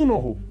 तो ये क्यों ना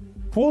हो?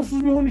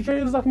 फोर्सेस भी होनी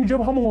चाहिए जख्मी,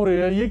 जब हम हो रहे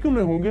हैं, ये क्यों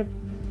नहीं होंगे?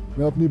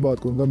 मैं अपनी बात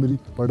करूँगा, मेरी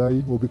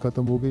पढ़ाई वो भी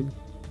ख़त्म हो गई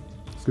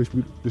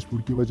कश्मीर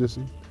डिस्प्यूट की वजह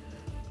से.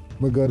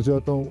 मैं घर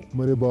जाता हूँ,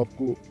 मेरे बाप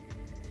को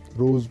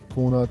रोज़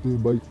फ़ोन आते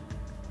हैं, भाई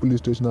पुलिस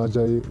स्टेशन आ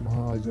जाए,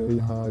 वहाँ आ जाए,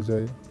 यहाँ आ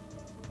जाए.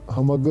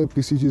 हम अगर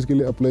किसी चीज़ के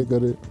लिए अप्लाई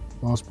करें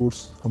पासपोर्ट्स,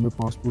 हमें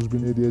पासपोर्ट्स भी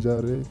नहीं दिए जा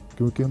रहे,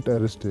 क्योंकि हम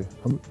टेररिस्ट हैं.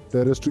 हम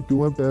टेररिस्ट क्यों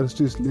हैं?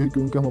 टेररिस्ट इसलिए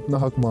क्योंकि हम अपना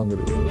हक मांग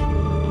रहे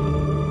हैं.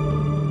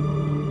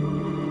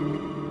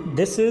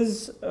 This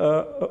is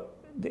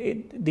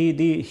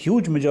the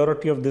huge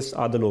majority of this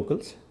are the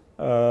locals.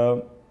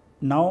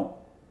 Now,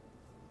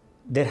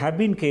 there have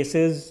been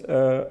cases,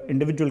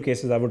 individual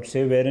cases, I would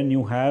say, wherein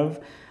you have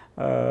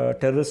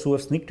terrorists who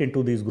have sneaked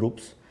into these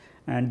groups,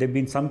 and there have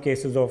been some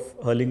cases of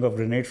hurling of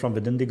grenades from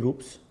within the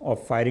groups,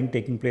 of firing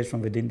taking place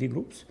from within the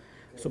groups.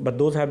 So, but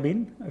those have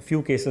been a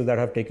few cases that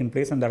have taken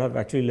place and that have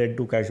actually led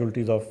to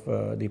casualties of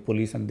the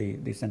police and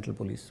the central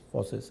police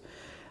forces.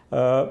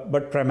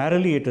 But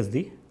primarily it is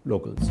the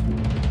locals.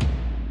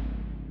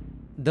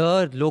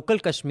 The local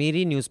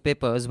Kashmiri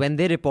newspapers, when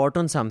they report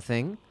on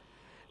something,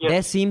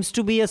 there seems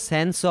to be a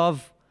sense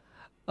of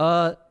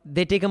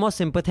they take a more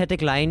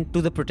sympathetic line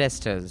to the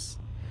protesters.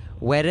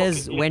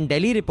 Whereas when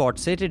Delhi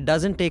reports it, it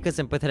doesn't take a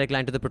sympathetic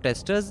line to the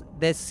protesters.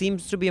 There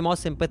seems to be a more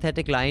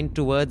sympathetic line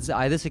towards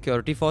either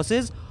security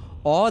forces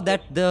or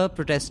that the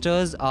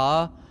protesters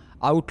are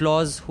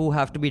outlaws who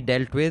have to be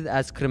dealt with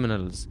as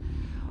criminals.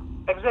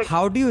 Exactly.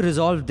 How do you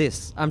resolve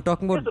this? I'm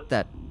talking about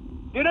that.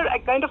 There are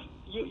there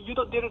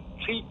are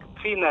three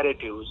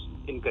narratives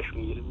in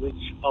Kashmir which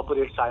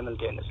operate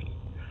simultaneously.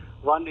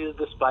 One is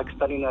this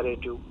Pakistani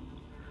narrative,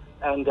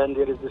 and then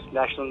there is this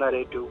national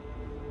narrative,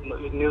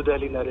 New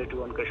Delhi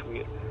narrative on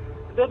Kashmir.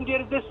 Then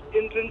there is this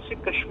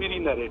intrinsic Kashmiri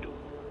narrative,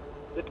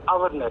 that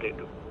our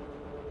narrative.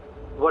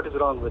 What is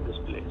wrong with this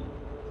place?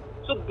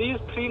 So these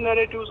three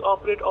narratives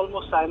operate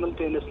almost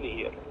simultaneously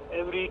here,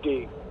 every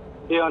day,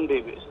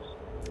 day-on-day basis.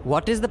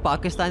 What is the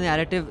Pakistani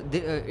narrative?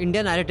 The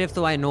Indian narrative,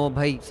 so I know,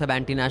 bhai, sab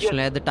anti-national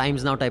hai, the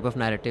Times Now type of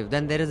narrative.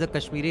 Then there is a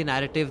Kashmiri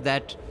narrative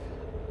that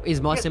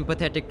is more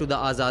sympathetic to the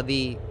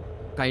Azadi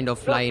kind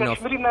of line of...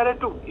 Kashmiri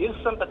narrative is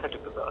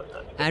sympathetic to the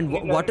Azadi. And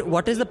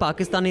what is the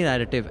Pakistani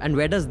narrative and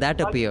where does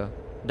that appear?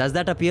 Does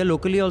that appear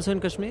locally also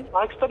in Kashmir?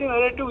 Pakistani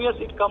narrative, yes,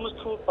 it comes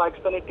through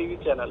Pakistani TV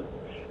channel.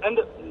 And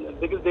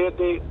because they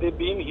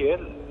beam here,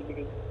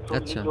 because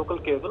through local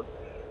cable.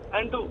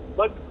 And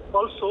but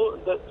also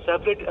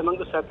among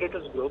the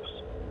separatist groups,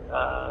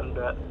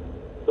 the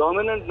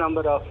dominant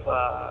number of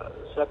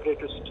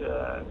separatist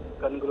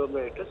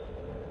conglomerates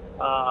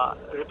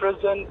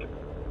represent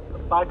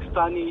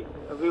Pakistani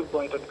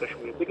viewpoint on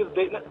Kashmir because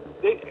they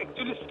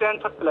actually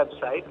stand for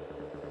plebiscite.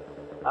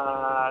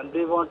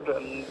 They want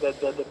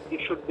that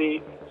it should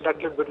be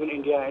settled between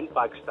India and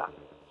Pakistan.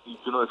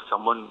 If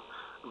someone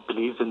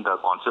believes in the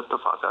concept of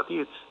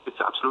Azadi, it's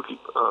absolutely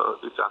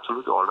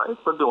all right.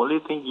 But the only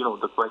thing,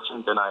 the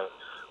question then I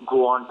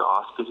go on to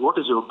ask is, what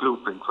is your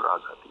blueprint for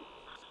Azadi?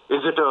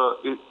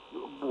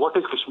 What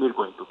is Kashmir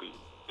going to be?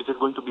 Is it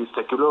going to be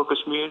secular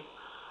Kashmir?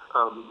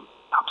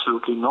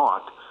 Absolutely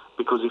not.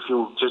 Because if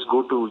you just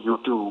go to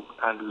YouTube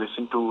and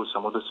listen to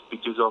some of the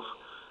speeches of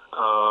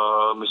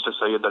Mr.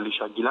 Sayyid Ali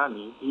Shah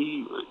Gilani,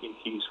 he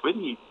is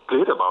very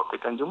clear about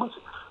it, and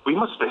we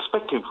must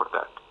respect him for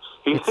that.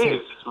 He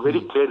says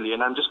very clearly,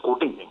 and I'm just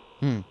quoting him,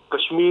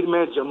 Kashmir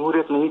mein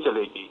jamhuriyat nahi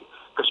chalegi,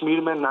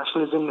 Kashmir mein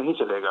nationalism nahi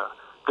chalega,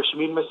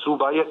 Kashmir mein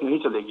subayat nahi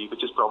chalegi,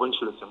 which is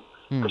provincialism,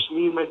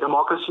 Kashmir mein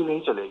democracy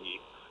nahi chalegi,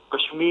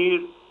 Kashmir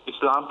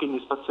Islam ki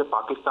nisbat se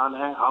Pakistan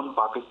hai, hum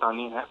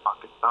Pakistani hai,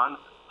 Pakistan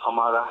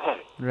hamara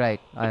hai. Right.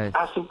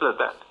 As simple as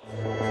that.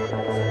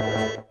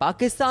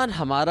 Pakistan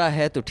hamara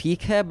hai to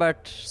theek hai,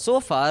 but so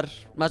far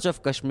much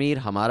of Kashmir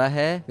hamara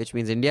hai, which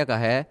means India ka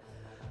hai.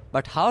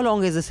 But how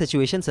long is the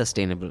situation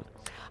sustainable?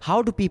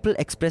 How do people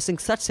expressing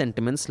such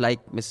sentiments like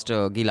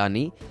Mr.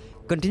 Gilani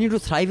continue to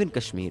thrive in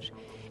Kashmir?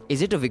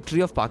 Is it a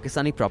victory of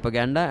Pakistani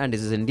propaganda and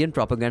is Indian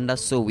propaganda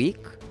so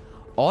weak?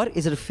 Or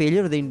is it a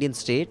failure of the Indian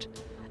state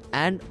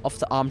and of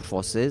the armed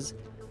forces?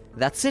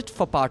 That's it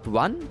for part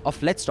 1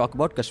 of Let's Talk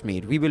About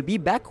Kashmir. We will be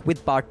back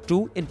with part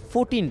 2 in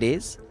 14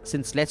 days,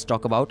 since Let's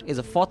Talk About is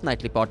a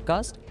fortnightly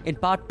podcast. In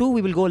part 2,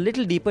 we will go a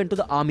little deeper into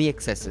the army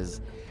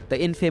excesses,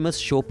 the infamous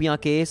Shopian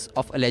case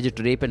of alleged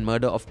rape and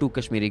murder of 2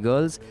 Kashmiri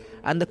girls,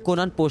 and the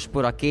Conan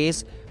Poshpura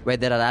case where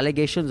there are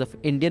allegations of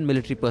Indian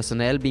military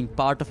personnel being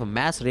part of a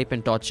mass rape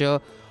and torture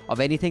of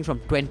anything from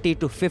 20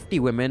 to 50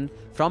 women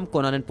from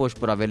Conan and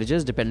Poshpura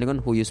villages, depending on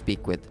who you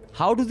speak with.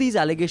 How do these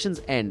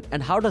allegations end,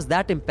 and how does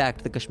that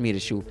impact the Kashmir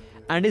issue?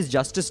 And is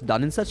justice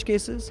done in such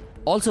cases?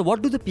 Also,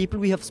 what do the people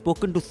we have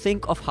spoken to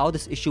think of how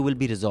this issue will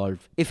be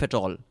resolved, if at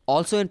all?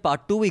 Also, in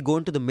part 2, we go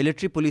into the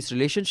military-police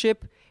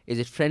relationship. Is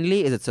it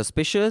friendly? Is it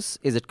suspicious?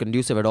 Is it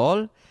conducive at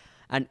all?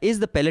 And is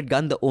the pellet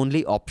gun the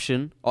only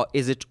option, or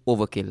is it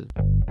overkill?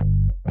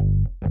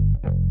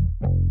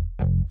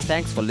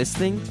 Thanks for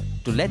listening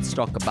to Let's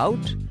Talk About.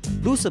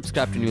 Do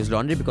subscribe to News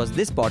Laundry because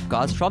this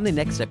podcast from the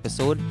next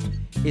episode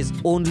is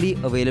only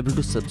available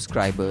to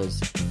subscribers.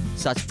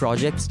 Such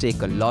projects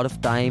take a lot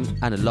of time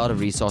and a lot of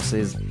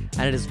resources,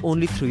 and it is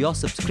only through your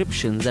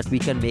subscriptions that we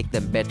can make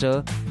them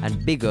better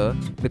and bigger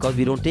because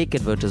we don't take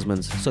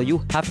advertisements. So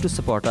you have to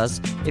support us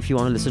if you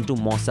want to listen to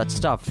more such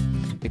stuff.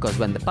 Because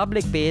when the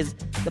public pays,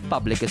 the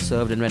public is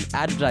served, and when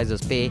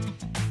advertisers pay,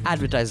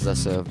 advertisers are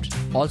served.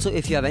 Also,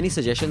 if you have any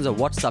suggestions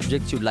of what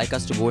subjects you'd like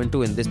us to go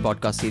into in this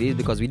podcast series,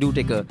 because we do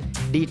take a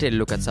detailed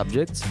look at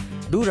subjects,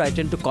 do write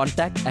into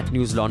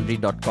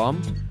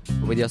contact@newslaundry.com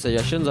with your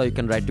suggestions, or you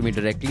can write to me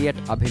directly at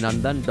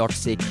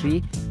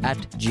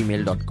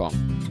abhinandan.sekhri@gmail.com.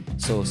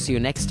 So see you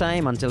next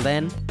time. Until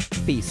then,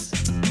 peace.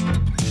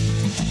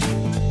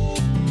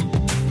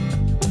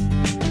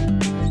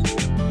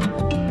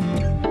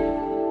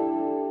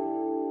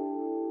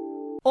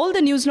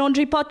 the News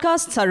Laundry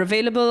podcasts are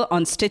available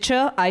on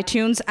Stitcher,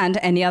 iTunes, and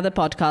any other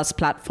podcast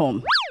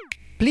platform.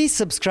 Please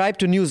subscribe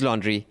to News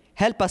Laundry.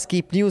 Help us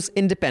keep news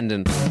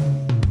independent.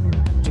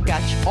 To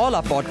catch all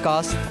our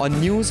podcasts on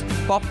news,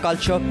 pop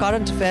culture,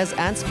 current affairs,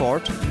 and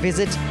sport,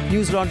 visit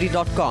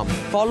newslaundry.com.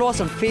 Follow us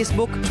on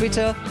Facebook,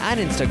 Twitter, and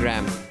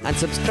Instagram, and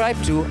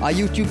subscribe to our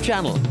YouTube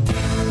channel.